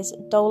 and it is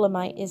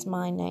Dolemite Is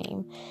My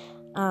Name,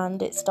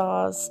 and it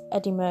stars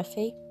Eddie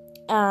Murphy.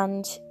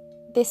 And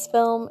this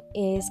film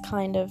is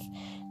kind of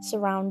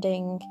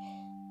surrounding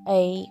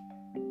a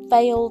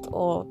failed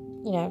or,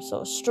 you know,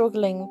 sort of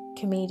struggling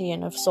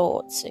comedian of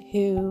sorts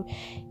who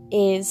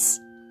is,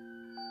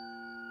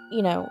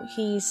 you know,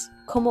 he's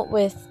come up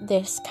with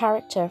this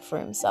character for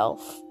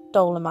himself,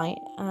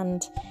 Dolemite,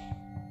 and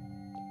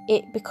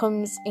it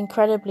becomes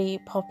incredibly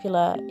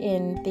popular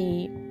in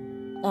the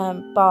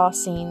bar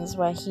scenes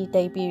where he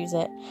debuts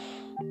it,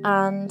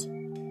 and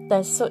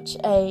there's such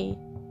a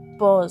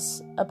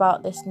buzz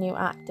about this new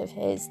act of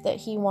his that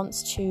he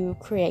wants to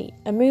create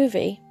a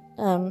movie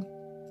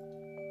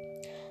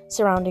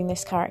surrounding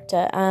this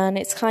character, and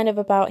it's kind of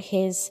about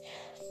his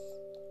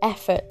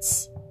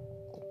efforts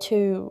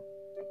to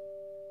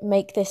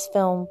make this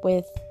film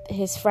with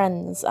his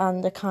friends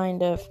and the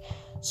kind of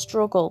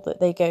struggle that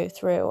they go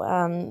through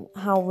and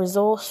how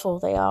resourceful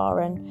they are,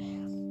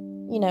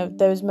 and, you know,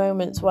 those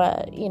moments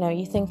where, you know,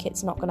 you think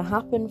it's not going to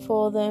happen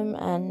for them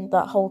and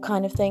that whole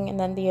kind of thing, and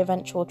then the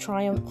eventual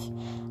triumph.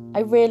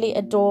 I really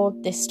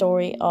adored this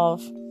story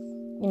of,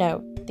 you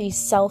know, these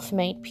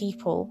self-made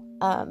people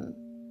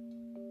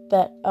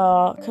that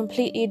are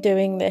completely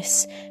doing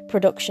this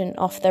production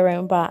off their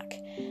own back,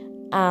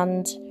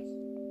 and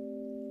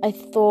I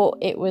thought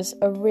it was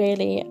a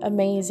really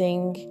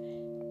amazing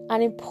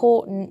and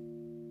important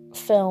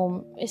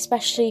film,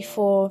 especially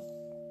for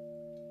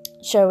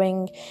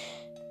showing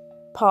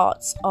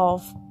parts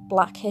of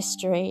Black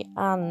history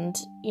and,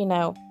 you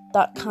know,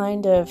 that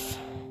kind of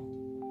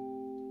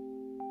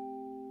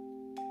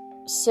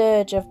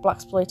surge of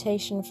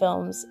blaxploitation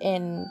films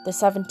in the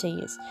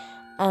 70s.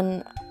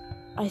 And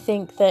I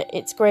think that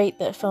it's great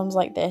that films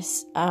like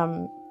this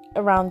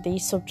around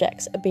these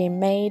subjects are being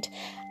made,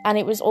 and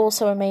it was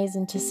also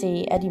amazing to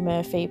see Eddie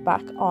Murphy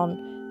back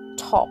on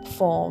top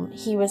form.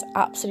 He was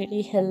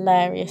absolutely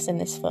hilarious in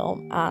this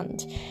film,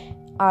 and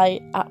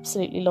I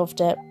absolutely loved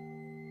it.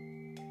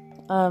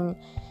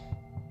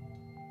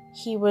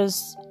 He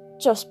was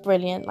just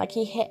brilliant. Like,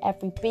 he hit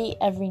every beat,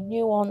 every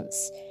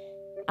nuance,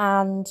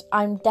 and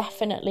I'm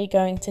definitely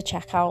going to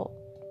check out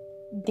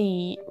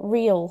the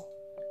real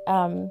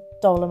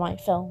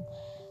Dolemite film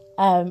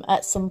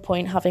at some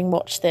point, having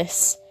watched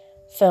this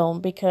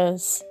film,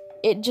 because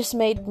it just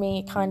made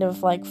me kind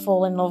of like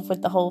fall in love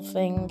with the whole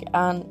thing.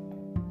 And,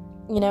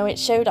 you know, it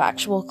showed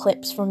actual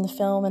clips from the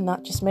film, and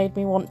that just made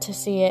me want to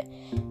see it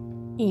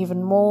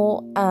even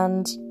more.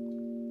 And,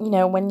 you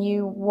know, when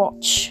you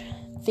watch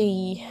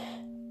the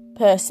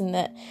person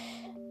that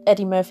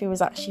Eddie Murphy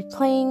was actually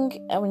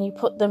playing, and when you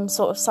put them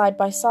sort of side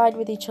by side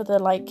with each other,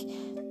 like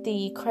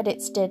the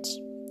credits did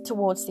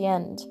towards the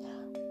end,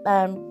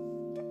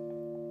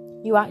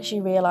 you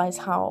actually realise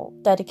how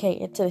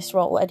dedicated to this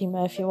role Eddie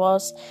Murphy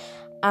was.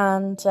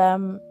 And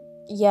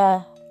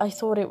yeah, I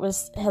thought it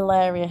was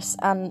hilarious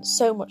and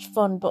so much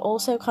fun, but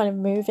also kind of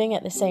moving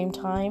at the same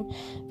time,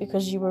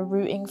 because you were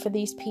rooting for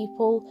these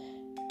people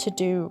to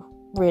do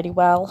really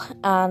well,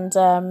 and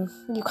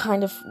you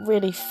kind of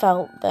really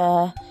felt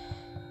their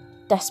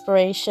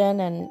desperation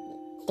and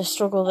the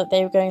struggle that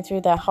they were going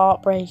through, their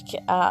heartbreak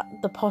at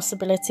the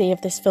possibility of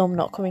this film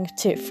not coming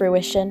to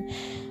fruition.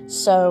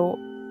 So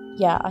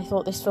yeah, I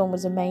thought this film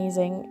was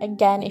amazing.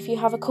 Again, if you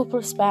have a couple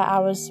of spare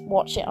hours,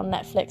 watch it on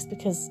Netflix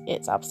because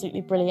it's absolutely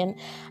brilliant.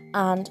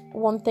 And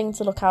one thing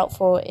to look out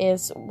for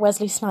is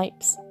Wesley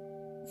Snipes'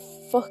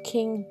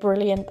 fucking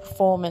brilliant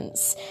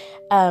performance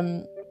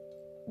as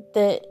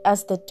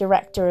the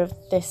director of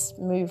this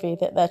movie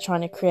that they're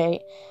trying to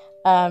create.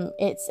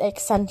 It's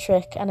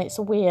eccentric and it's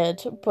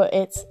weird, but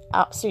it's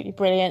absolutely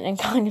brilliant and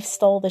kind of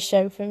stole the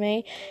show for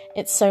me.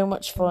 It's so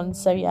much fun.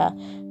 So yeah,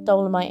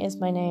 Dolomite Is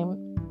My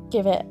Name.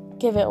 Give it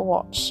a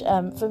watch.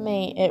 For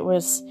me, it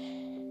was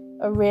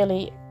a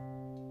really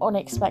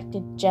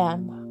unexpected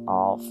gem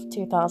of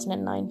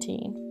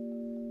 2019.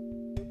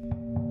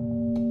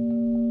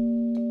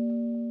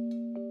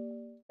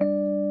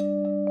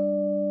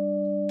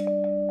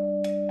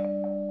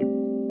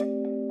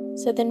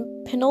 So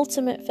the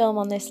penultimate film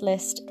on this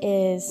list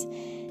is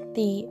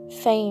the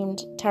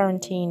famed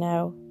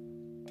Tarantino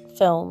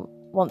film,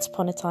 Once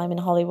Upon a Time in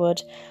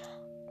Hollywood.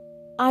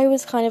 I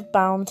was kind of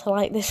bound to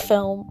like this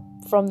film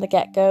from the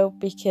get-go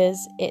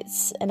because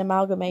it's an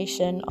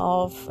amalgamation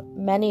of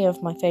many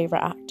of my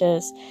favourite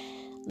actors: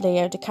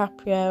 Leo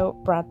DiCaprio,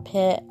 Brad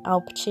Pitt,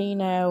 Al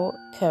Pacino,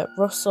 Kurt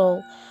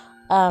Russell,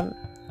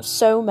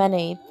 so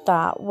many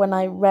that when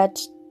I read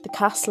the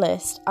cast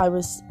list I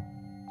was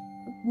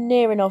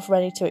near enough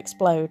ready to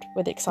explode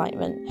with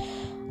excitement.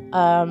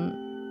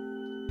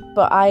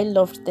 But I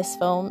loved this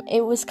film.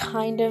 It was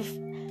kind of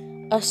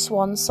a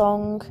swan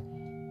song,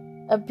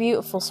 a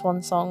beautiful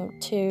swan song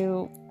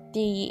to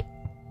the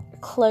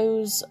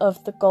close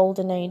of the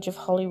golden age of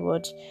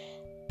Hollywood.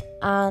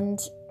 And,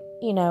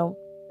 you know,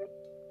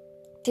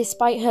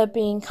 despite her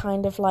being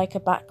kind of like a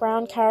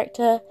background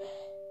character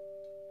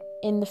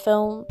in the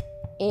film,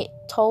 it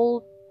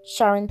told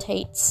Sharon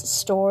Tate's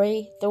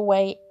story the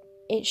way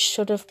it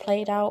should have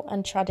played out,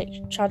 and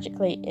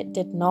tragically it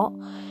did not.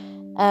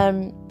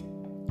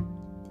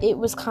 It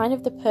was kind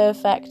of the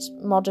perfect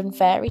modern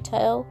fairy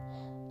tale,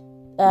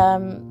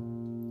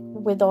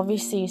 with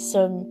obviously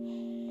some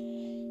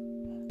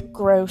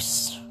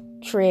gross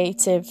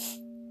creative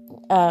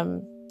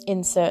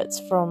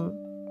inserts from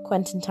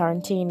Quentin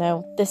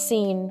Tarantino. The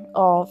scene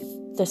of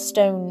the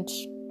stoned,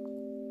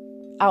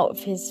 out of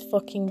his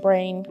fucking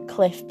brain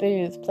Cliff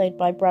Booth, played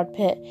by Brad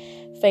Pitt,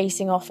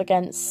 facing off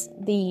against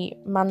the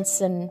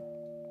Manson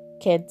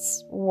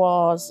kids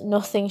was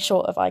nothing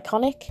short of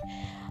iconic.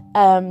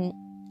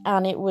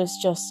 And it was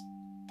just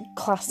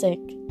classic,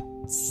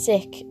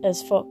 sick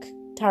as fuck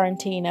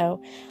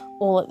Tarantino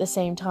all at the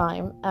same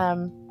time.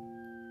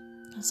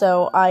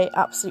 So I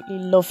absolutely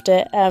loved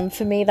it.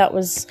 For me, that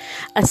was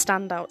a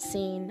standout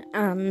scene,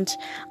 and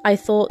I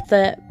thought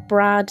that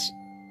Brad's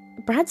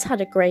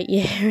had a great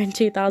year in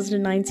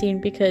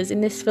 2019, because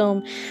in this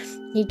film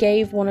he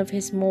gave one of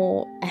his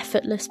more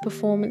effortless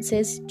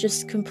performances,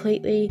 just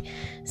completely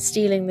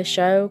stealing the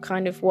show,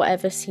 kind of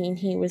whatever scene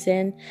he was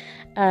in.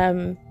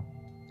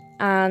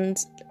 And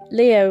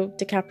Leo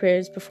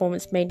DiCaprio's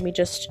performance made me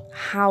just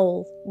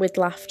howl with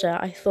laughter.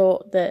 I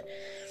thought that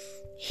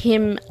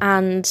him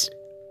and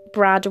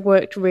Brad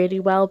worked really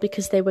well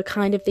because they were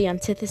kind of the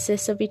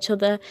antithesis of each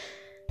other.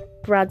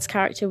 Brad's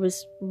character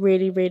was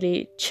really,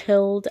 really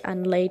chilled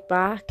and laid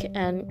back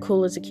and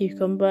cool as a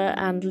cucumber,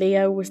 and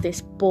Leo was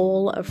this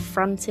ball of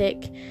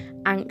frantic,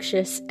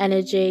 anxious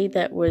energy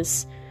that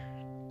was,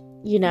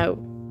 you know,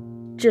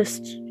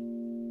 just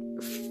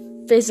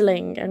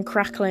fizzling and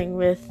crackling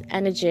with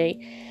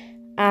energy.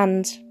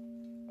 And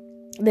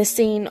the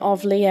scene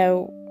of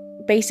Leo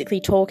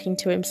basically talking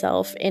to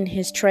himself in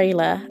his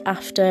trailer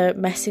after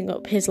messing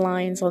up his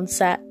lines on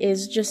set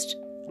is just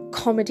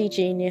comedy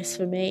genius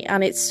for me,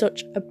 and it's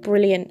such a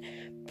brilliant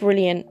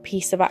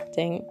piece of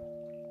acting.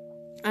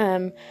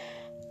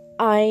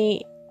 I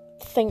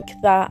think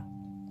that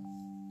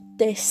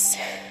this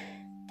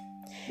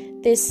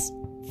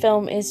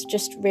film is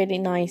just really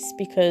nice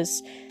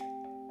because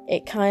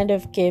it kind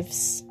of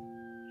gives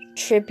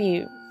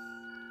tribute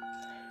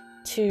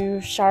to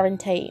Sharon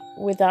Tate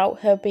without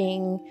her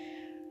being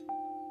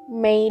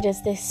made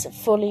as this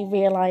fully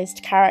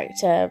realised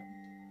character,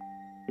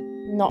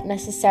 not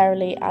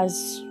necessarily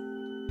as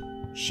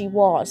she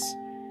was.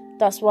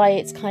 That's why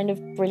it's kind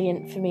of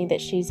brilliant for me that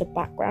she's a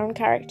background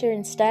character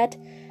instead,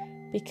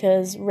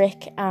 because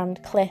Rick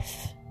and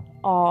Cliff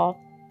are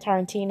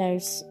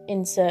Tarantino's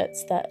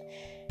inserts that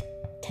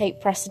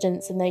take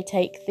precedence, and they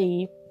take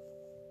the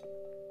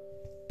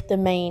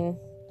main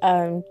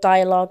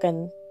dialogue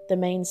and the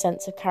main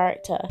sense of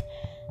character,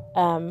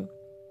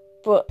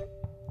 but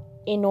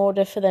in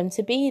order for them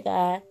to be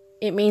there,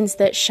 it means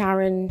that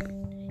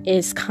Sharon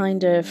is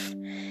kind of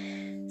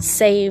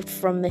saved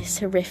from this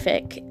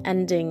horrific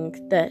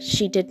ending that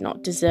she did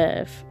not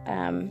deserve.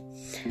 And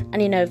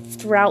you know,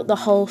 throughout the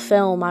whole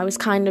film I was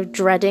kind of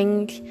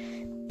dreading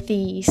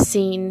the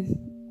scene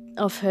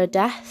of her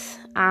death,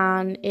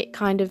 and it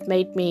kind of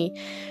made me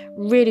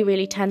really,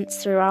 really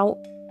tense throughout,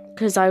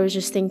 because I was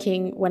just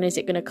thinking, when is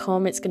it going to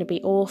come? It's going to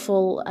be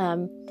awful.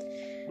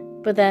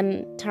 But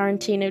then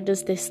Tarantino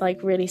does this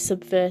like really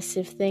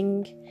subversive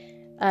thing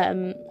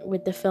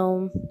with the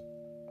film,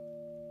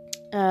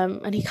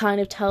 and he kind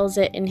of tells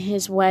it in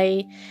his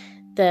way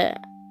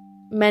that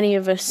many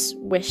of us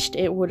wished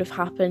it would have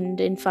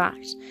happened, in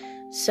fact.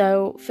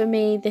 So for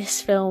me,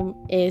 this film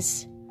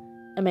is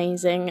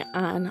amazing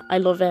and I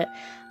love it,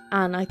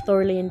 and I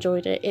thoroughly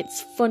enjoyed it.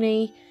 It's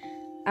funny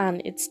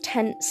and it's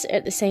tense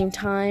at the same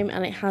time,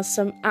 and it has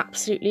some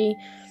absolutely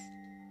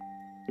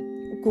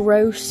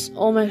gross,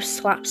 almost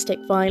slapstick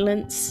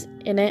violence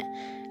in it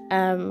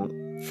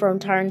from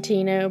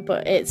Tarantino,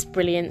 but it's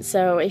brilliant.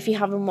 So if you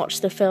haven't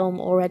watched the film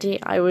already,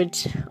 I would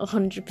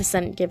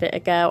 100% give it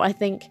a go. I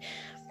think,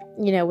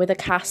 you know, with a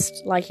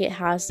cast like it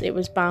has, it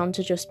was bound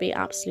to just be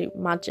absolute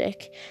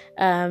magic.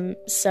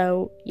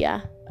 So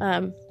yeah,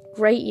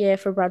 great year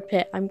for Brad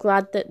Pitt. I'm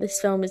glad that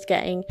this film is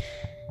getting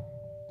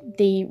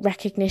the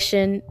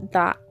recognition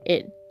that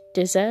it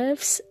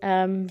deserves,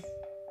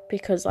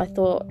 because I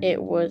thought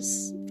it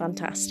was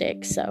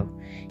fantastic. So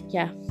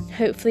yeah,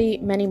 hopefully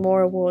many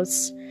more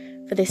awards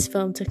for this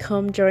film to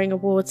come during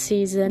awards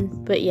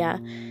season. But yeah,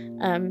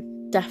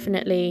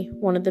 definitely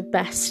one of the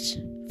best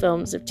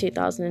films of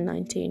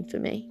 2019 for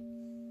me.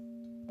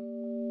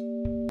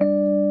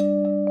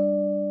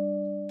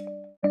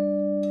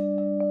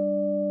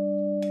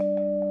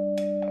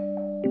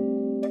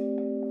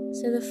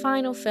 So the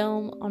final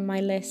film on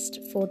my list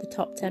for the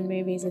top 10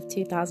 movies of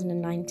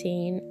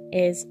 2019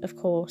 is, of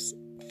course,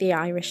 The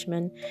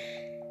Irishman.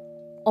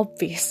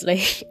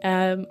 Obviously,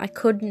 I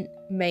couldn't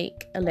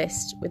make a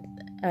list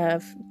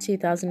of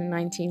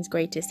 2019's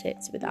greatest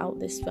hits without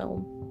this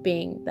film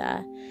being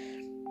there.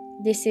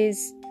 This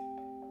is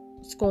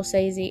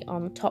Scorsese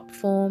on top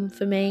form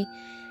for me.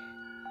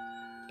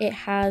 It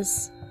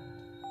has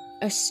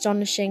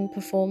astonishing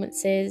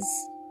performances,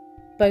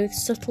 both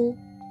subtle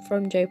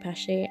from Joe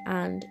Pesci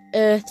and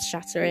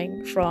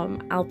earth-shattering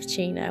from Al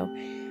Pacino.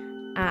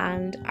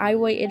 And I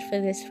waited for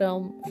this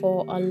film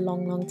for a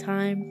long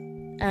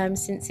time,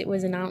 since it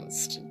was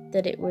announced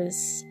that it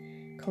was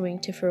coming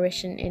to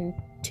fruition in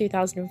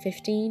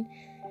 2015,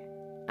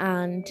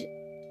 and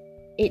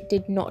it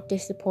did not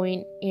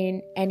disappoint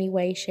in any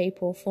way,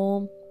 shape or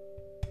form.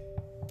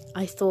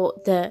 I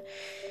thought that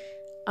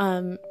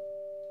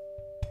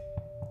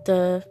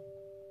the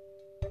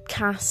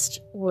cast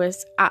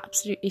was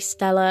absolutely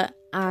stellar,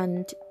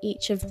 and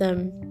each of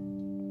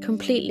them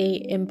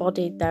completely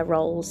embodied their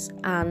roles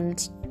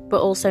but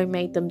also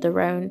made them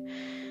their own.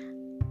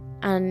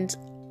 And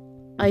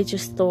I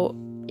just thought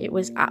it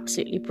was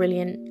absolutely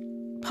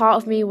brilliant. Part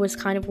of me was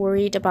kind of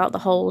worried about the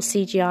whole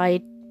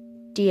CGI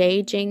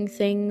de-aging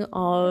thing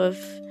of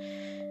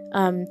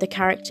the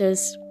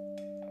characters,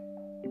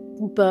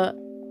 but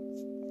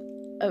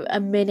a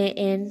minute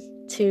in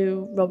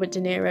to Robert De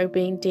Niro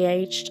being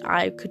de-aged,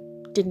 I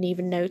didn't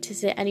even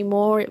notice it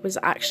anymore. It was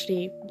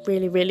actually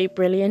really, really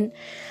brilliant,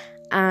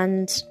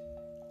 and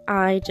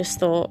I just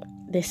thought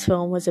this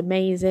film was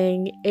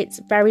amazing. It's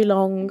very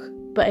long,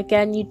 but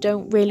again, you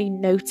don't really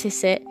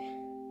notice it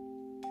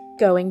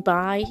going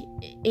by.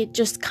 It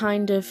just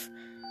kind of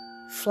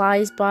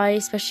flies by,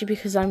 especially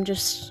because I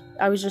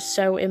was just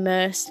so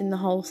immersed in the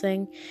whole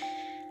thing.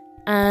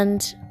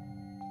 And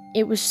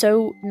it was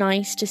so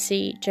nice to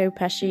see Joe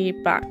Pesci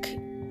back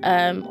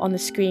on the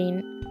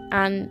screen,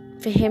 and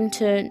for him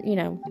to, you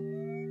know,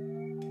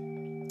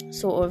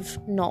 sort of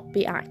not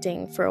be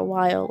acting for a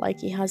while like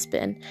he has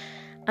been,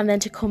 and then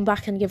to come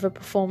back and give a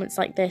performance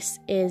like this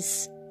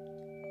is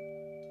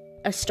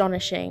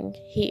astonishing.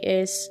 He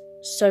is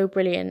so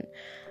brilliant.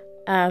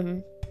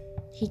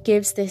 He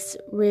gives this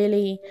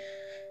really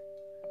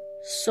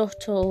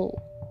subtle,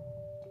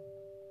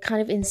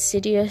 kind of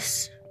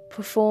insidious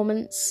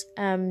performance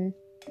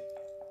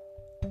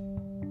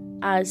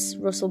as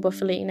Russell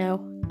Bufalino,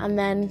 and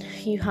then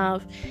you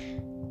have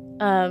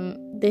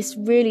this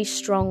really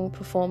strong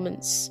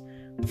performance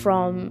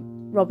from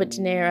Robert De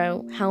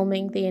Niro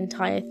helming the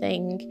entire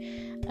thing.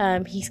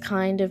 He's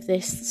kind of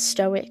this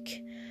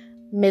stoic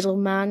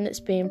middleman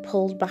that's being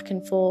pulled back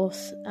and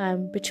forth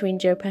between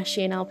Joe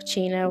Pesci and Al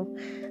Pacino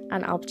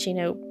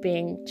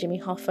being Jimmy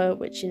Hoffa,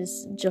 which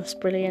is just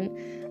brilliant.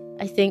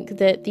 I think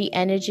that the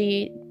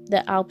energy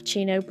that Al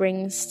Pacino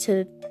brings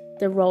to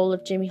the role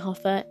of Jimmy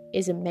Hoffa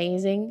is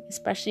amazing,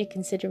 especially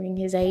considering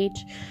his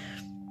age.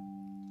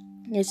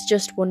 It's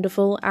just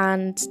wonderful,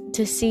 and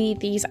to see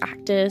these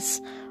actors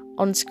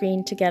on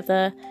screen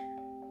together,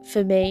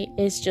 for me,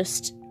 is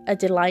just a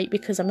delight,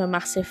 because I'm a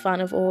massive fan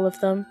of all of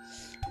them,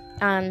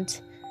 and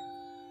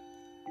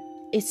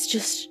it's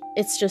just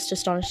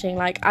astonishing.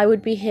 Like, I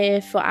would be here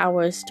for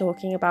hours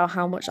talking about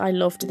how much I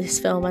loved this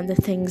film and the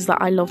things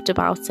that I loved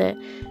about it,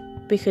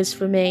 because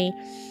for me,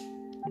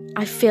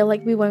 I feel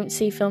like we won't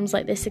see films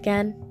like this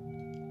again,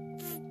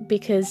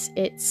 because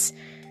it's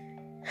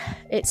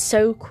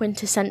so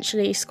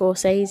quintessentially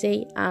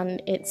Scorsese,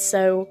 and it's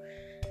so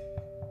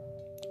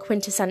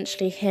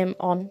quintessentially him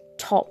on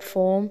top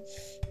form,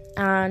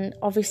 and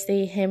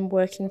obviously him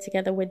working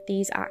together with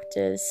these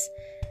actors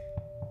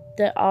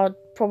that are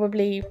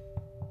probably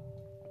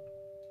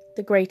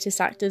the greatest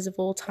actors of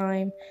all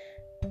time.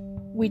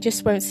 We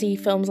just won't see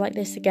films like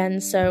this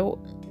again,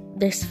 so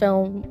this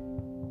film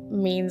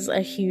means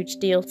a huge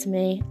deal to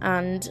me,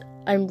 and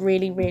I'm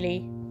really,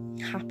 really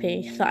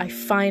happy that I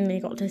finally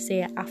got to see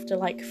it after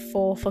like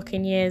 4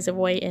 fucking years of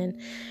waiting.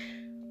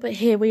 But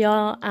here we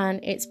are, and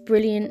it's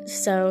brilliant.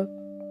 So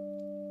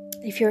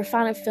if you're a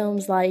fan of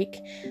films like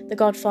The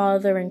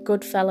Godfather and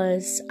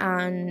Goodfellas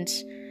and,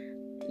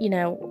 you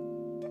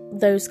know,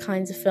 those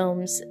kinds of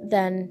films,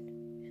 then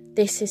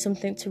this is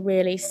something to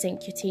really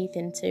sink your teeth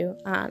into.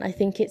 And I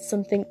think it's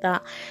something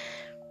that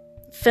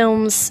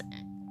films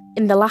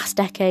in the last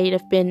decade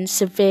have been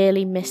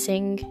severely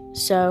missing.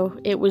 So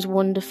it was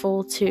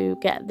wonderful to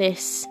get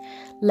this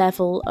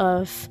level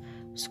of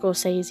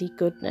Scorsese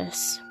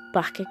goodness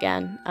back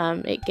again.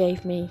 It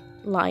gave me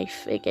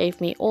life, it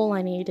gave me all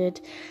I needed,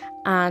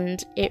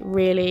 and it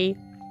really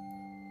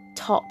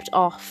topped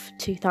off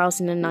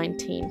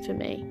 2019 for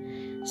me.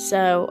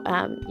 So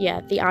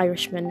The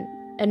Irishman,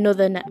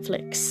 another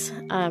Netflix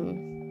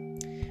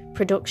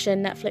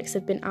production. Netflix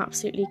have been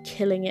absolutely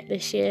killing it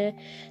this year.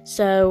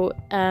 So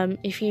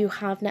if you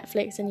have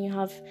Netflix and you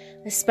have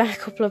a spare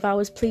couple of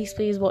hours, please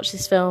watch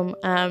this film.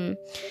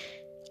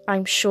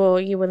 I'm sure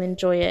you will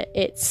enjoy it.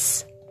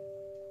 It's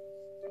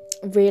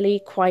really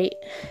quite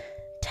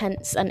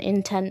tense and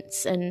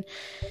intense, and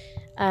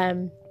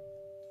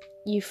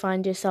you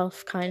find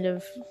yourself kind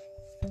of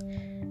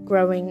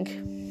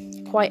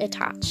growing quite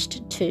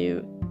attached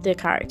to the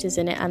characters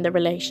in it and the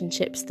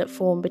relationships that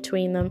form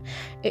between them.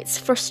 It's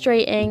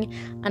frustrating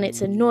and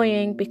it's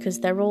annoying because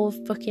they're all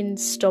fucking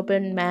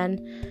stubborn men,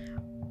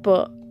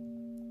 but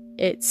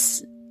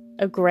it's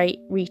a great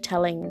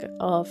retelling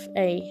of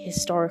a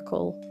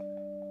historical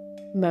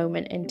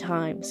moment in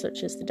time,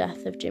 such as the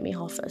death of Jimmy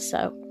Hoffa.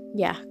 So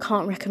yeah,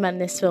 can't recommend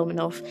this film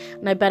enough,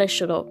 and I better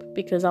shut up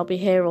because I'll be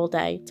here all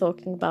day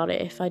talking about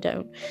it if I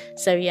don't.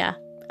 So yeah,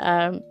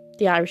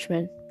 The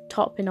Irishman,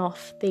 topping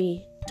off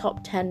the top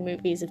 10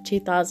 movies of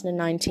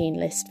 2019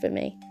 list for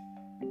me.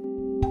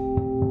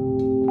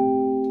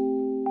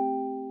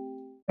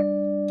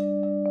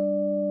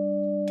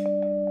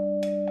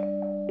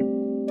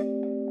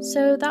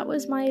 So that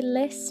was my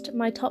list,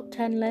 my top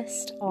 10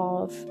 list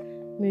of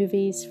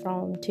movies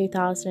from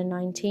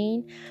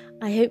 2019.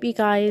 I hope you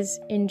guys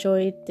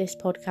enjoyed this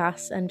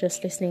podcast and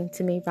just listening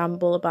to me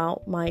ramble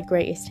about my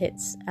greatest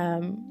hits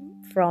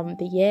from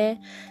the year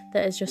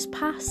that has just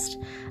passed.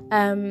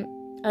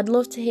 I'd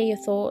love to hear your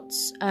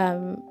thoughts,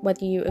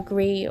 whether you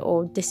agree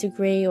or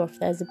disagree, or if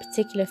there's a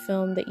particular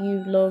film that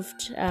you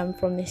loved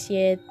from this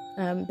year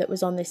that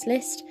was on this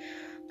list,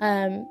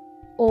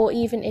 or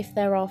even if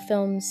there are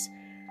films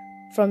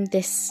from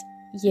this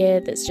year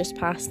that's just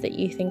passed that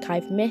you think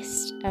I've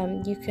missed.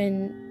 You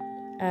can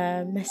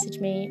message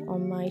me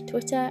on my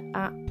Twitter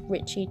at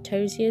Richie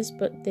Toziers,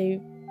 but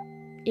the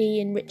E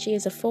in Richie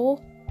is a 4.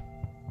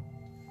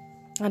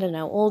 I don't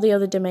know, all the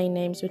other domain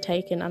names were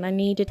taken, and I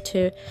needed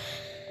to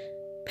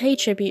pay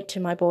tribute to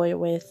my boy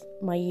with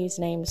my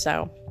username,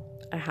 so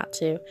I had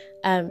to.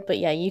 But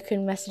yeah, you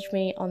can message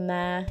me on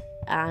there,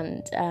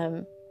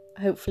 and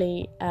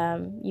hopefully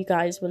you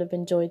guys will have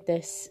enjoyed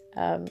this,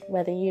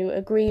 whether you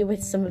agree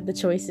with some of the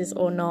choices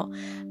or not.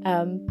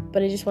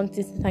 But I just wanted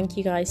to thank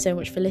you guys so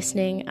much for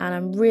listening, and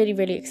I'm really,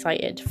 really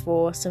excited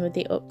for some of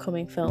the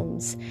upcoming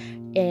films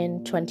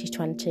in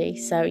 2020.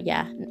 So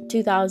yeah,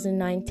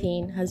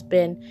 2019 has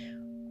been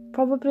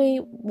probably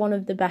one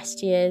of the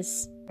best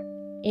years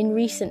in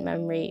recent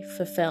memory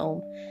for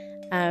film,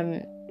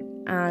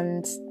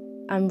 and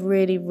I'm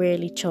really,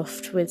 really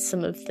chuffed with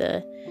some of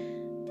the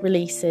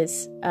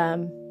releases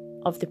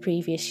of the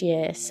previous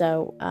year.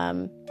 So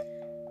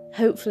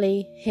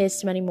hopefully here's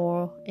to many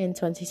more in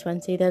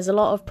 2020. There's a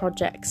lot of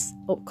projects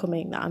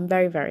upcoming that I'm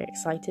very, very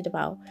excited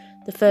about.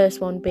 The first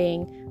one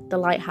being The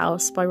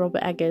Lighthouse by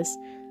Robert Eggers,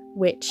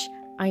 which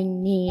I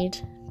need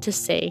to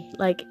see.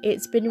 Like,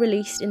 it's been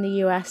released in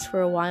the US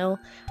for a while,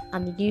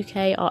 and the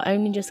UK are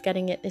only just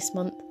getting it this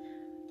month,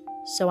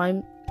 so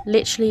I'm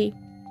literally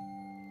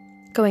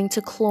going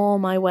to claw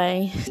my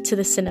way to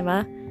the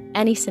cinema,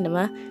 any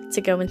cinema,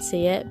 to go and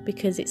see it,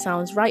 because it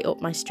sounds right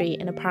up my street,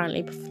 and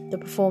apparently the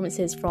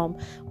performances from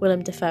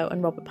Willem Dafoe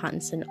and Robert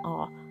Pattinson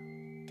are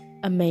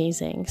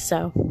amazing.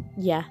 So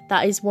yeah,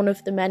 that is one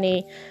of the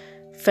many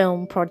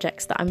film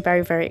projects that I'm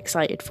very, very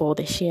excited for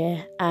this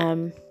year.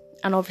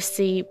 And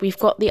obviously we've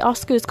got the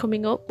Oscars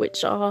coming up,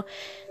 which are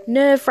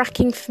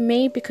nerve-wracking for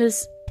me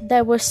because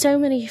there were so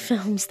many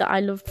films that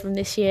I loved from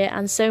this year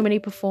and so many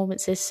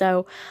performances,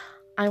 so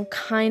I'm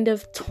kind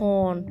of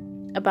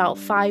torn about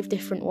 5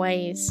 different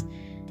ways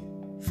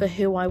for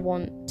who I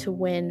want to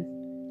win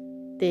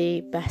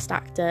the Best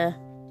Actor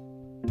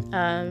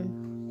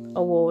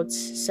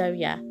awards. So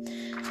yeah,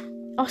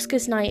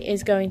 Oscars night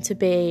is going to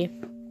be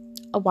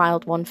a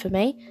wild one for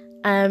me.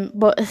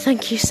 But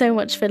thank you so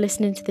much for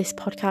listening to this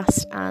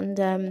podcast, and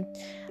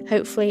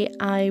hopefully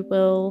I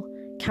will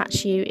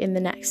catch you in the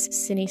next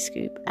Cine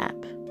Scoop ep.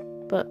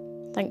 But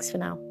thanks for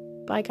now.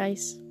 Bye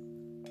guys.